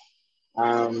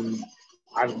are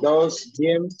those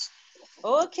gyms?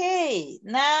 Okay,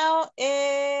 now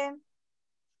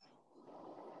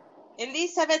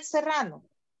Elizabeth Serrano.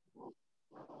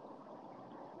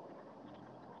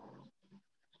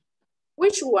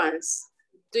 Which ones?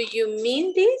 Do you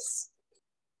mean this?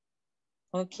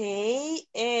 Okay,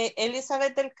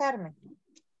 Elizabeth del Carmen.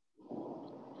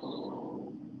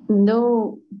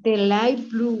 No, the light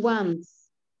blue ones.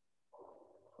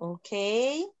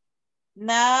 Okay,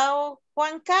 now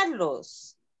Juan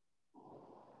Carlos.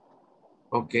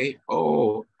 Okay.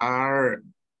 Oh, are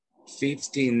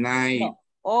 59. No.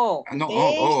 Oh,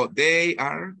 no, they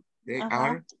are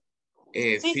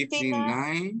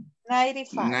 59,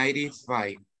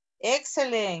 95.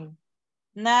 Excellent.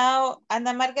 Now,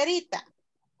 Ana Margarita.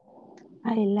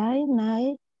 I like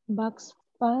night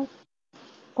backpack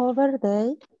over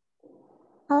day.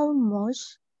 How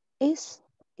much is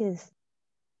it?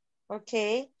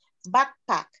 Okay,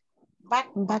 backpack.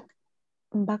 Backpack.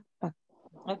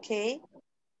 Okay.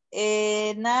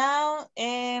 Now,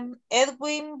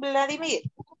 Edwin Vladimir.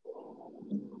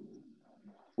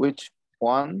 Which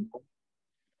one?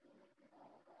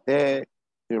 The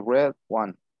red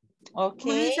one.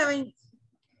 Okay.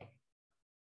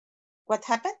 What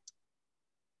happened?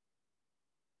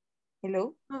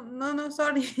 Hello? No,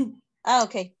 sorry. Ah,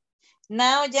 okay.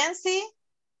 Now, Yancy,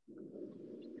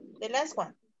 the last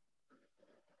one.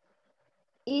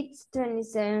 It's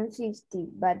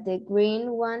 27.50, but the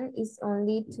green one is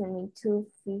only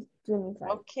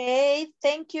 22.25. Okay,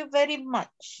 thank you very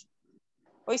much.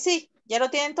 Hoy sí, ¿ya lo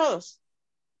tienen todos?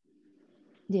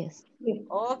 Yes.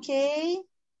 Ok.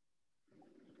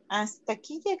 Hasta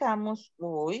aquí llegamos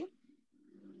hoy.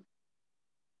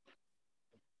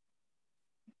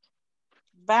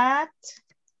 But,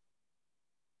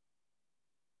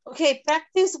 okay,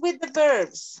 practice with the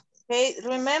verbs. Okay,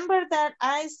 remember that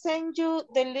I sent you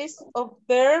the list of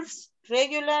verbs,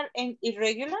 regular and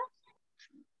irregular.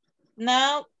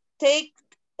 Now take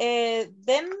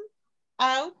them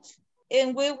out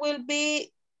and we will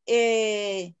be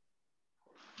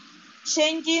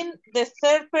changing the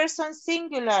third person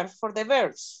singular for the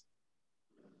verbs.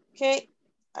 Okay,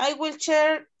 I will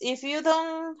share, if you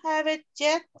don't have it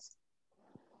yet,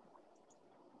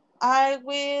 I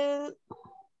will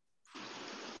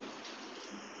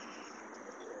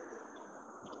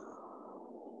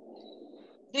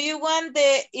do you want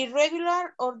the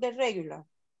irregular or the regular?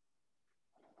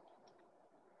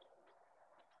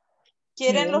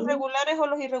 ¿Quieren los regulares o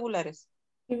los irregulares?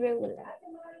 Irregular.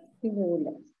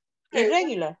 Irregular.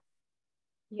 Irregular.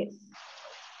 Yes.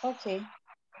 Okay.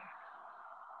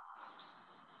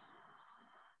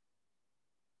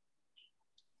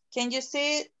 Can you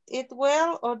see it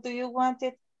well or do you want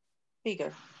it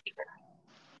bigger?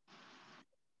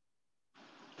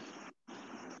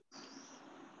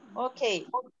 Okay.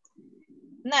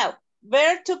 Now,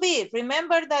 verb to be.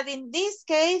 Remember that in this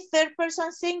case, third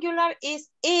person singular is.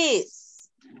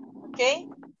 Okay?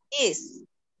 Is.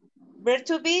 Verb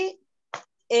to be.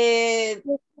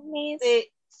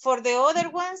 For the other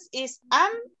ones is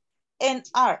am and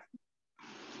are.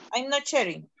 I'm not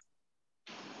sharing.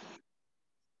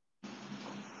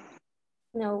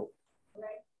 No.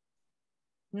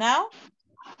 Now?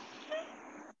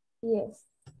 Yes.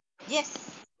 Yes.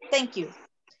 Thank you.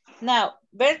 Now,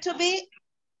 verb to be,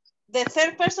 the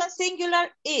third person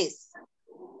singular is.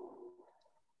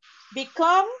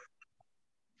 Become,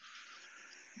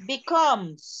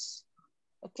 becomes.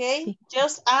 Okay?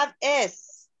 Just add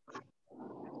S.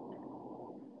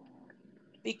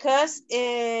 Because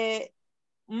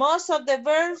most of the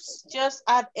verbs just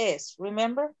add S,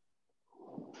 remember?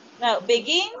 Now,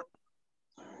 begin.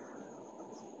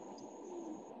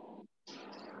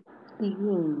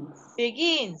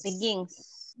 Begins.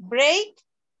 Begins. Break.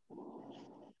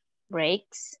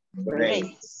 Breaks.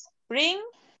 Breaks. Bring.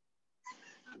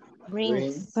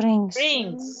 Brings.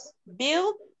 Brings.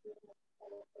 Build.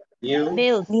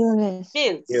 Builds. Builds.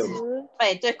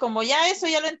 Vale, entonces, como ya eso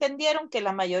ya lo entendieron, que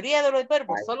la mayoría de los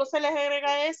verbos solo se les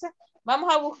agrega S,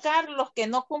 vamos a buscar los que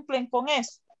no cumplen con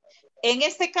eso. En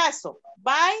este caso,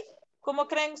 by, ¿cómo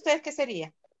creen ustedes que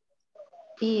sería?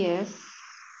 Yes.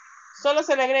 Solo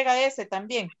se le agrega S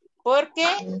también, porque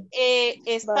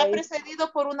está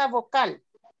precedido por una vocal.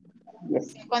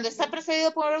 Yes. Cuando está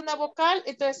precedido por una vocal,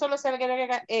 entonces solo se le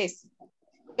agrega S.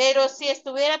 Pero si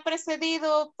estuviera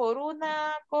precedido por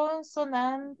una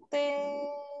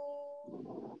consonante...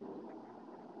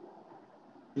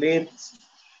 Lips.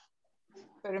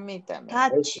 Permítame.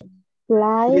 Catch.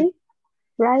 Fly.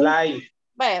 Fly.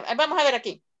 Vaya, vamos a ver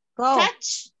aquí. Go.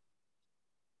 Catch.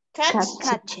 Catch.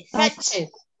 Catches.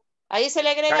 Catches. Ahí se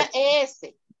le agrega Catch.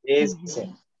 ES.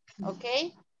 Ese. ¿Ok?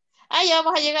 Ah, ya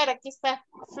vamos a llegar. Aquí está.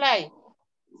 Fly.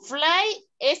 Fly,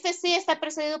 este sí está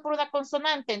precedido por una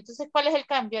consonante. Entonces, ¿cuál es el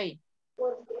cambio ahí?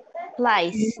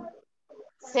 Flies.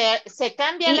 Se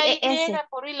cambia la Y I-E-S.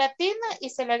 por I latina y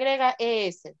se le agrega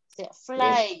ES. O sea,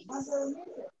 flies.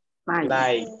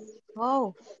 Fly.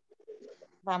 Oh.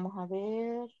 Vamos a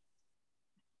ver.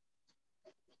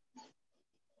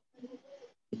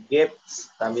 Gifts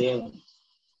también.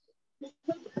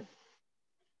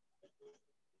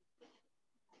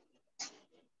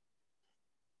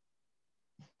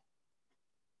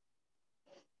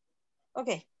 Ok.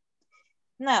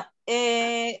 Now,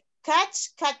 catch,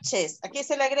 catches. Aquí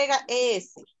se le agrega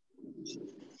ES.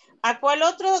 ¿A cuál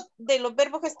otro de los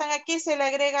verbos que están aquí se le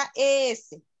agrega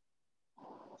ES?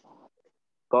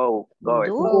 Go.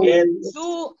 Do,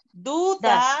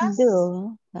 das.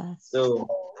 Do.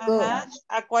 Ajá.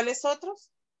 ¿A cuáles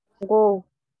otros? Go.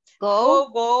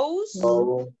 Goes.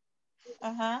 Go.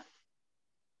 Ajá.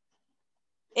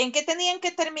 ¿En qué tenían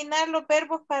que terminar los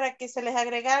verbos para que se les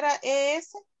agregara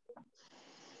ES?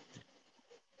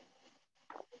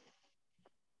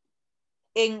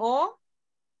 En O,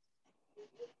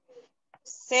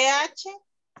 CH,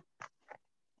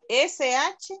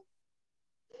 SH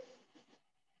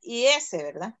y S,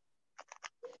 ¿verdad?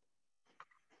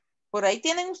 Por ahí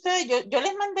tienen ustedes, yo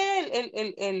les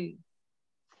mandé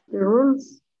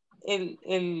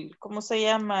 ¿cómo se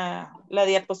llama? La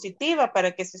diapositiva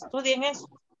para que se estudien eso.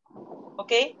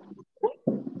 ¿Ok?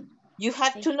 You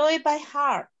have to know it by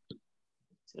heart.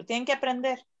 Se lo tienen que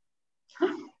aprender.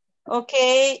 Ok,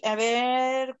 a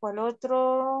ver, ¿cuál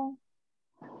otro?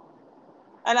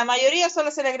 A la mayoría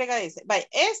solo se le agrega ese. Vaya,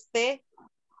 este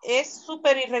es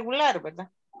súper irregular,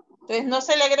 ¿verdad? Entonces no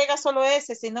se le agrega solo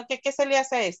ese, sino que ¿qué se le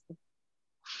hace a este?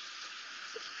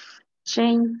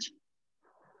 Change.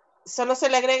 Solo se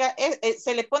le agrega,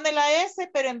 se le pone la S,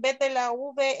 pero en vez de la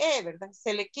VE, ¿verdad?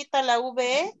 Se le quita la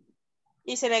VE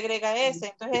y se le agrega S.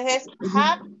 Entonces es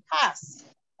have, has.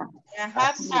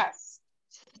 Have, has.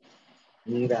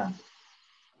 Mira.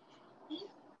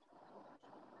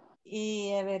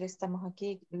 Y a ver, estamos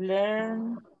aquí.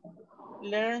 Learn,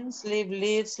 learns, live,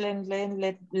 lives, learn,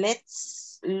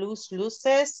 let's, lose,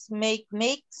 loses, make,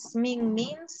 makes,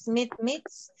 means,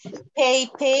 meets, pay,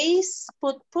 pays,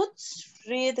 puts,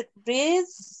 read,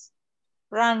 reads,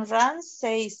 run, runs,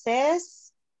 say,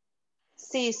 says,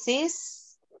 see,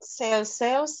 sees, sell,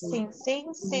 sells, sing,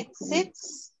 sings, sit,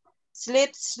 sits,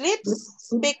 sleep, sleeps,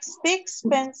 speak, speaks,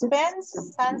 spend, spends,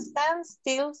 stand, stands,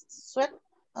 steal, sweat.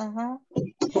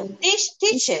 Teach,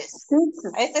 teaches.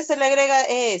 A este se le agrega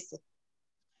ES.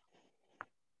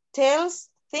 Tells,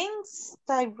 thinks,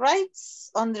 type,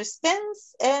 writes,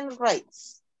 understands, and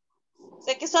writes. O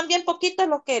sea que son bien poquitos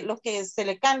los que se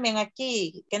le cambian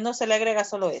aquí, que no se le agrega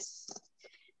solo eso.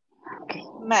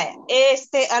 Vaya,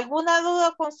 ¿alguna duda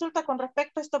o consulta con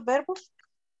respecto a estos verbos?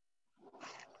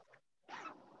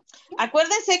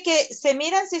 Acuérdense que se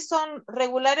miran si son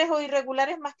regulares o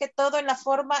irregulares más que todo en la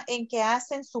forma en que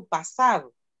hacen su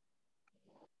pasado,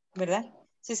 ¿verdad?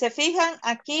 Si se fijan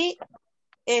aquí,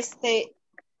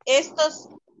 estos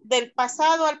del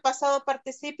pasado al pasado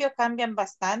participio cambian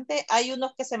bastante. Hay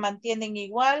unos que se mantienen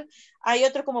igual. Hay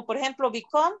otros como por ejemplo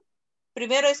become.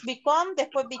 Primero es become,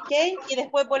 después became y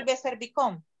después vuelve a ser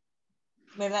become,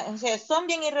 ¿verdad? O sea, son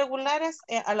bien irregulares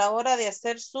a la hora de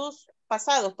hacer sus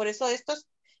pasados. Por eso estos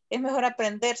es mejor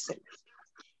aprendérselos.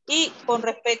 Y con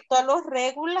respecto a los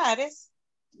regulares,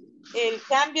 el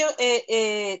cambio,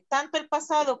 tanto el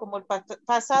pasado como el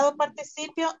pasado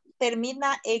participio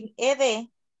termina en ed.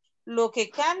 Lo que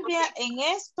cambia en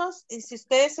estos, y si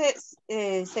ustedes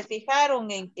se fijaron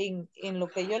en lo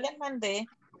que yo les mandé,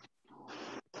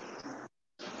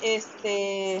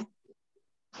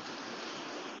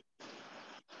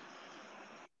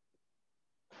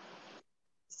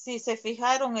 si se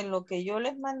fijaron en lo que yo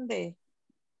les mandé,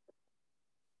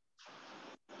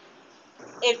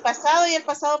 el pasado y el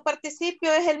pasado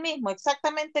participio es el mismo,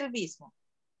 exactamente el mismo.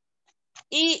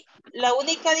 Y la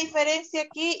única diferencia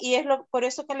aquí, y es por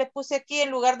eso que le puse aquí, en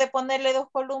lugar de ponerle dos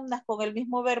columnas con el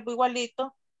mismo verbo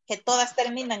igualito, que todas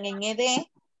terminan en ed,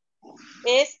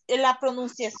 es la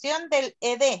pronunciación del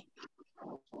ed.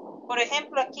 Por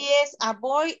ejemplo, aquí es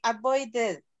avoid,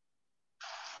 avoided.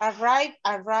 Arrive,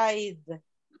 arrived.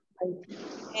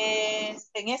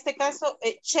 En este caso,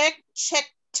 check,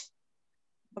 checked.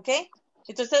 ¿Ok?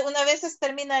 Entonces, una vez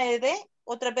termina ed,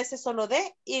 otras veces solo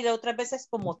d, y la otras veces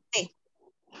como t.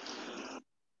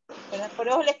 ¿Verdad? Por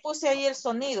eso les puse ahí el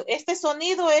sonido. Este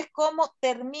sonido es como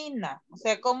termina, o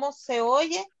sea, cómo se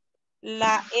oye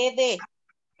la ed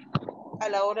a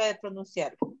la hora de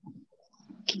pronunciarlo.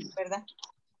 ¿Verdad?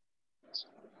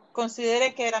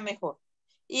 Considere que era mejor.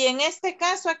 Y en este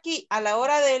caso aquí, a la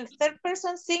hora del third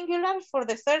person singular, for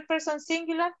the third person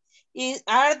singular,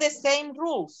 are the same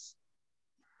rules.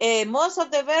 Most of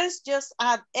the verbs just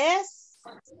add s,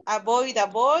 avoid,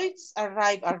 avoids,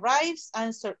 arrive, arrives,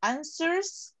 answer,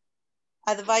 answers,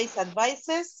 advice,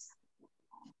 advices.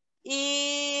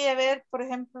 Y a ver, por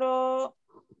ejemplo,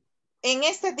 en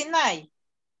este deny,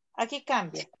 aquí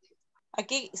cambia.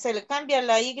 Aquí se le cambia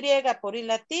la Y por I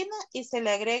latina y se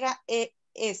le agrega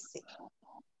ES.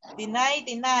 Deny,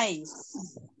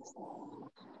 denies.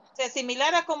 O sea,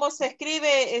 similar a cómo se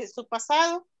escribe su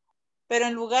pasado, pero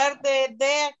en lugar de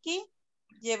D aquí,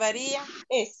 llevaría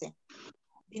S.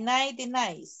 Deny,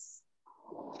 denies.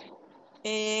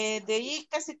 De ahí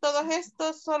casi todos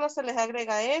estos solo se les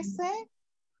agrega S.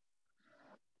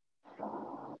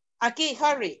 Aquí,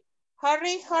 hurry.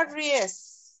 Hurry,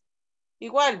 hurries.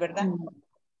 Igual, ¿verdad?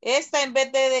 Esta en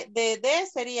vez de D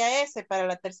sería S para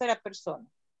la tercera persona.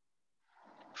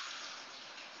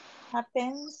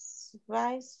 Happens,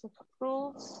 rise,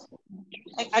 proves.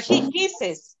 Aquí,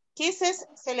 kisses. Kisses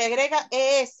se le agrega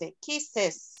ES.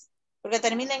 Kisses. Porque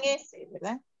termina en S,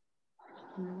 ¿verdad?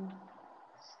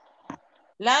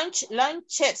 Lunch,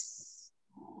 lunches.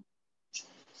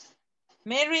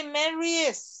 Mary,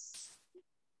 Marys.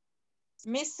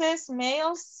 Mrs.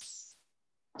 Males.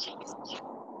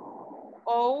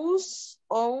 owns,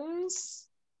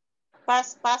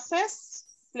 passes,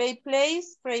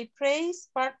 plays, prays,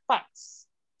 parts.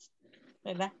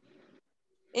 ¿Verdad?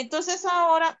 Entonces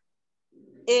ahora,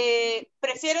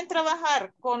 ¿prefieren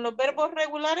trabajar con los verbos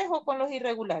regulares o con los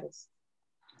irregulares?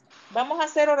 Vamos a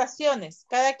hacer oraciones.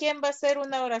 Cada quien va a hacer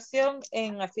una oración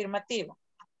en afirmativo.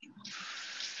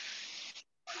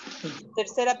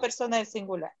 Tercera persona del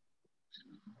singular.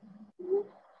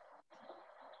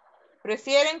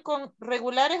 ¿Prefieren con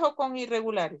regulares o con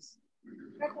irregulares?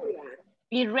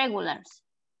 Irregulars.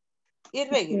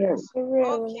 Irregulars.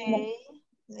 Irregular. Okay.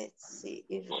 Let's see.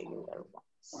 Irregular ones.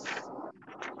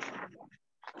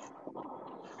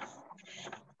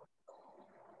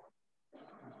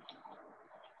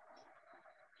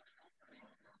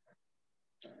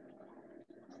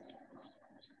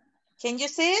 Can you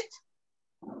see it?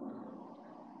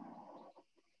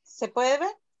 ¿Se puede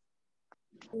ver?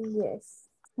 Yes.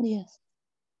 Yes.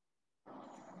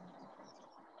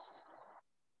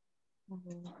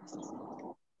 Okay.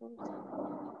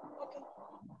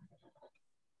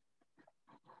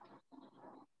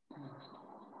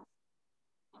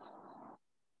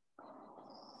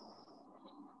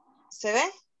 ¿Se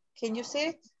ve? Can you see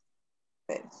it?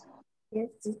 Espérense.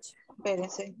 Yes, teacher.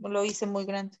 Espérense, lo hice muy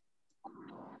grande.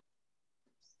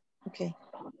 Okay.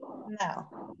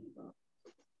 Now,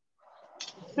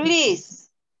 please,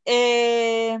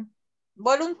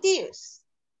 volunteers.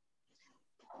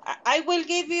 I will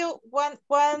give you one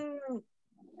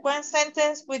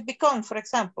sentence with become, for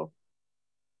example.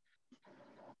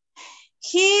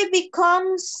 He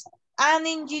becomes an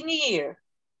engineer.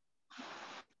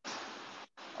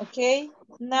 Okay,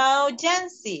 now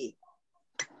Jancy.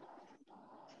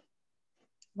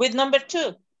 With number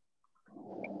 2.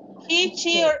 He,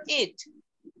 she, or it.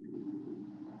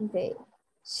 Okay.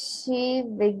 She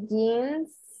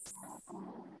begins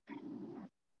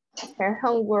her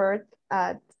homework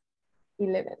at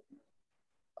 11.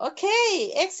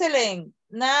 Okay, excellent.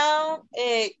 Now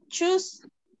choose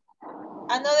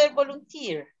another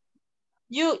volunteer.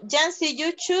 You, Jancy,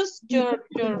 you choose your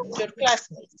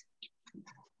classmate.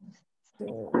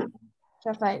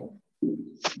 Rafael.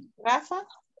 Rafa?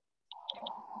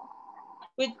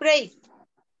 With break.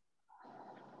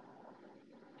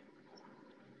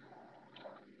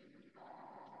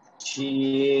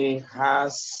 She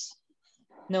has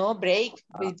No, break,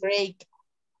 with break.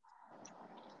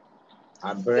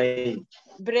 a break.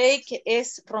 Break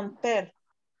es romper.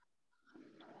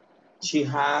 She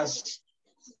has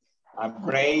a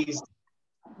break.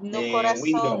 No, window.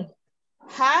 corazón.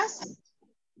 Has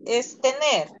es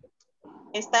tener.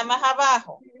 Está más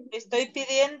abajo. Estoy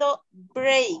pidiendo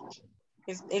break.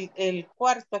 Es el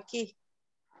cuarto aquí.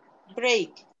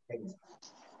 Break.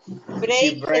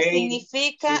 Break que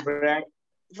significa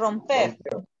romper.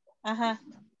 Ajá.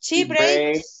 She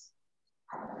breaks.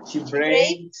 She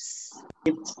breaks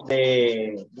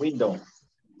the window.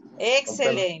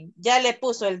 Excelente. Ya le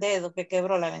puso el dedo que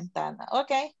quebró la ventana.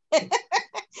 Ok.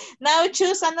 Now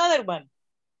choose another one.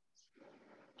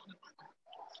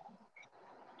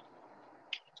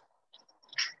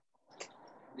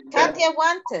 Katia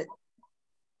wanted.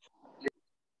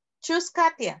 Choose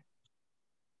Katia.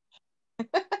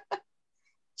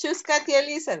 Choose Katia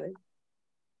Elizabeth.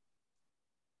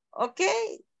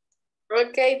 Okay.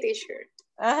 Okay, teacher.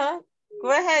 Go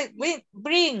ahead.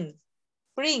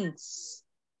 Brings.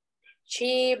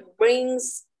 She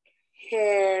brings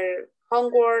her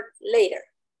homework later.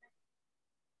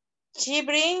 She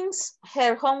brings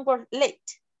her homework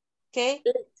late. Okay.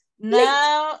 Late.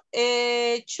 Now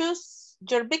choose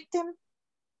your victim.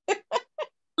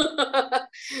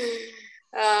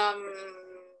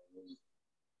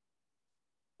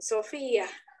 Sophia.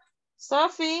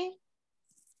 Sophie.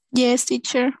 Yes,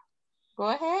 teacher. Go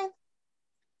ahead.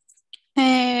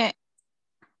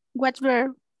 What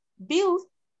verb? Bill.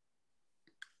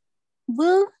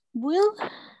 Will. Bill.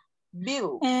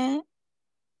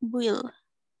 Will.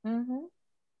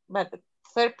 But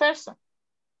third person.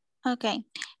 Okay.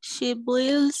 She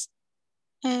builds.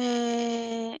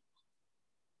 She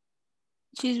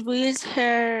builds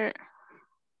her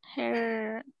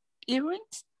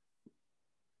earrings.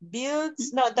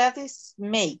 Builds. No, that is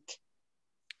make.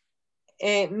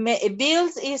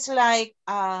 Builds is like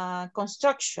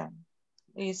construction.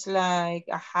 It's like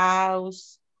a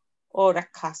house or a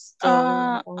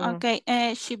castle. Okay.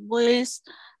 She builds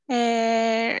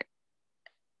her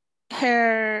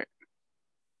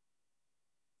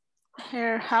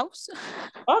house.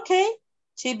 Okay.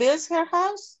 She builds her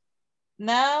house.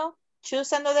 Now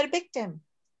choose another victim.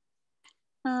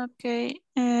 Okay.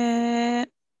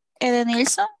 Eden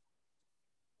Nilsson.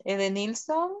 Eden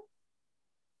Nilsson.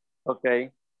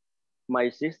 Okay. My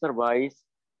sister buys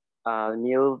a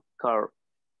new car.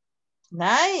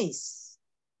 Nice.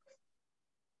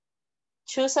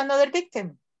 Choose another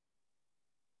victim.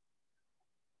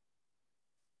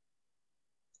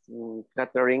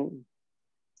 Catherine.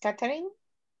 Catherine.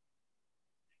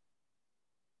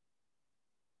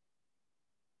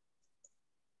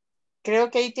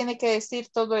 Creo que ahí tiene que decir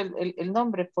todo el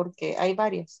nombre porque hay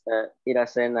varias.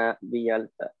 Iracena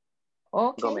Villalta.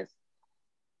 Okay. Gómez.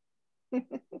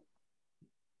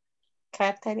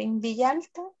 Catherine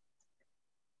Villalta.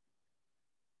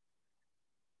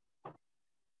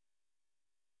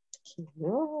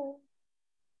 Hello.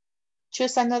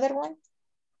 Choose another one.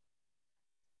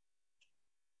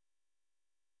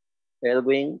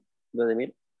 Edwin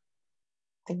Vladimir.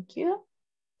 Thank you.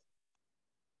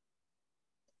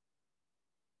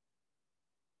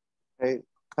 Hey,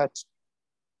 catch.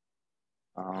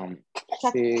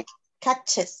 She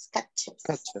catches.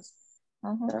 Catches.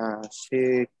 Uh-huh.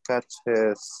 She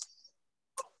catches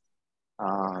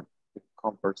the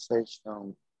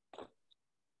conversation.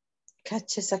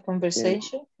 Catches a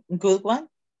conversation. Good one.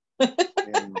 Good.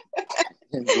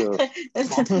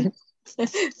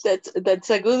 That's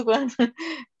a good one.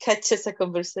 Catches a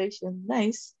conversation.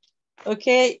 Nice.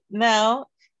 Okay, now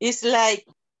it's like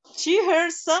she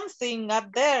heard something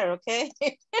up there, okay?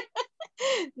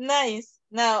 Nice.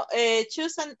 Now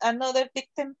choose another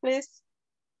victim, please.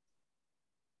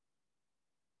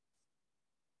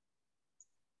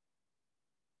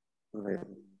 Let's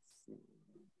see.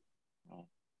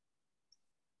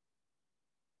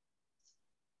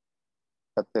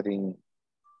 Catherine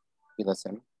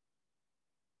Ilacem.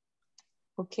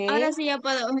 Okay. Ahora sí ya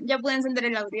puedo encender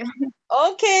el audio.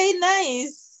 Okay,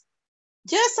 nice.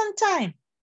 Just on time.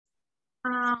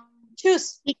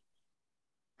 Choose.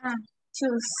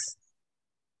 Choose.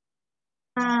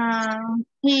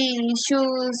 He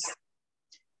chooses.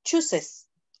 Chooses.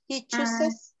 He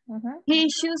chooses. He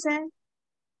chooses.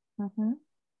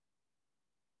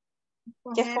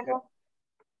 ¿Qué escogió?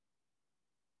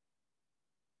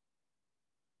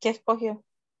 ¿Qué escogió?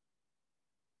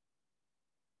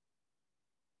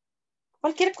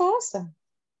 Cualquier cosa.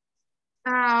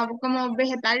 Como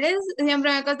vegetales,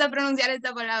 siempre me cuesta pronunciar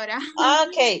esta palabra.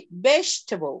 Okay,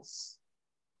 vegetables.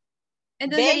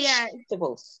 Entonces sería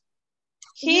vegetables.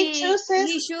 He chooses.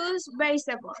 He chooses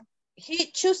vegetables.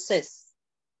 He chooses.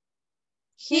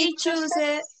 He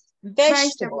chooses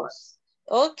vegetables.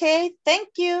 Okay,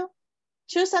 thank you.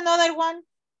 Choose another one.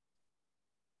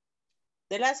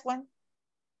 The last one.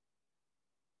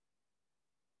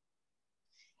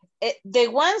 The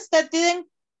ones that didn't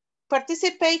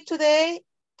participate today,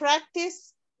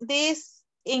 practice this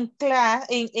in class,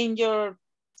 in your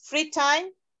free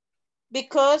time,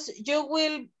 because you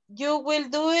will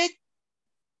do it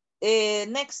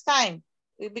next time.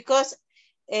 Because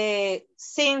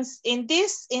since in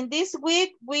this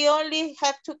week we only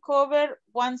have to cover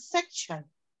one section,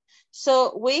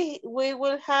 so we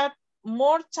will have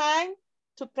more time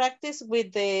to practice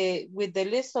with the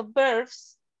list of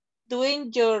verbs,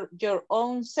 doing your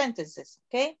own sentences,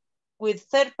 okay, with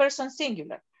third person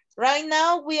singular. Right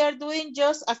now we are doing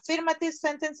just affirmative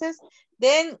sentences.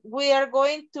 Then we are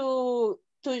going to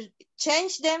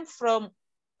change them from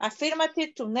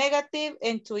affirmative to negative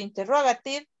and to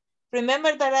interrogative.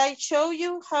 Remember that I show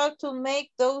you how to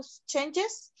make those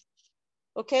changes?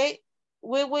 Okay,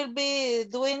 we will be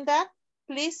doing that.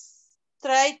 Please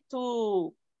try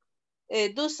to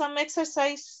do some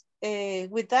exercise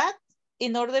with that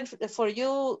in order for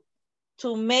you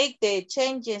to make the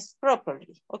changes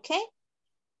properly, okay?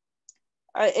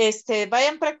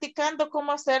 Vayan practicando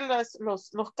cómo hacer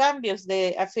los cambios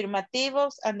de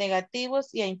afirmativos a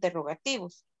negativos y a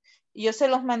interrogativos. Yo se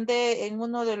los mandé en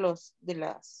uno de las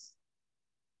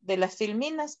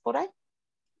filminas por ahí.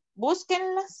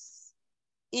 Búsquenlas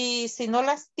y si no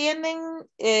las tienen,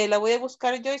 la voy a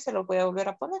buscar yo y se los voy a volver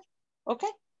a poner. ¿Ok?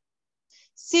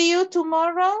 See you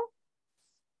tomorrow.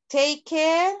 Take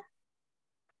care.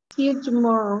 See you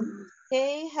tomorrow.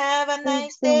 Okay, have a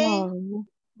nice day.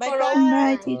 Bye-bye.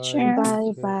 Bye, teacher.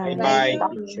 Bye-bye. Bye-bye,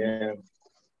 teacher.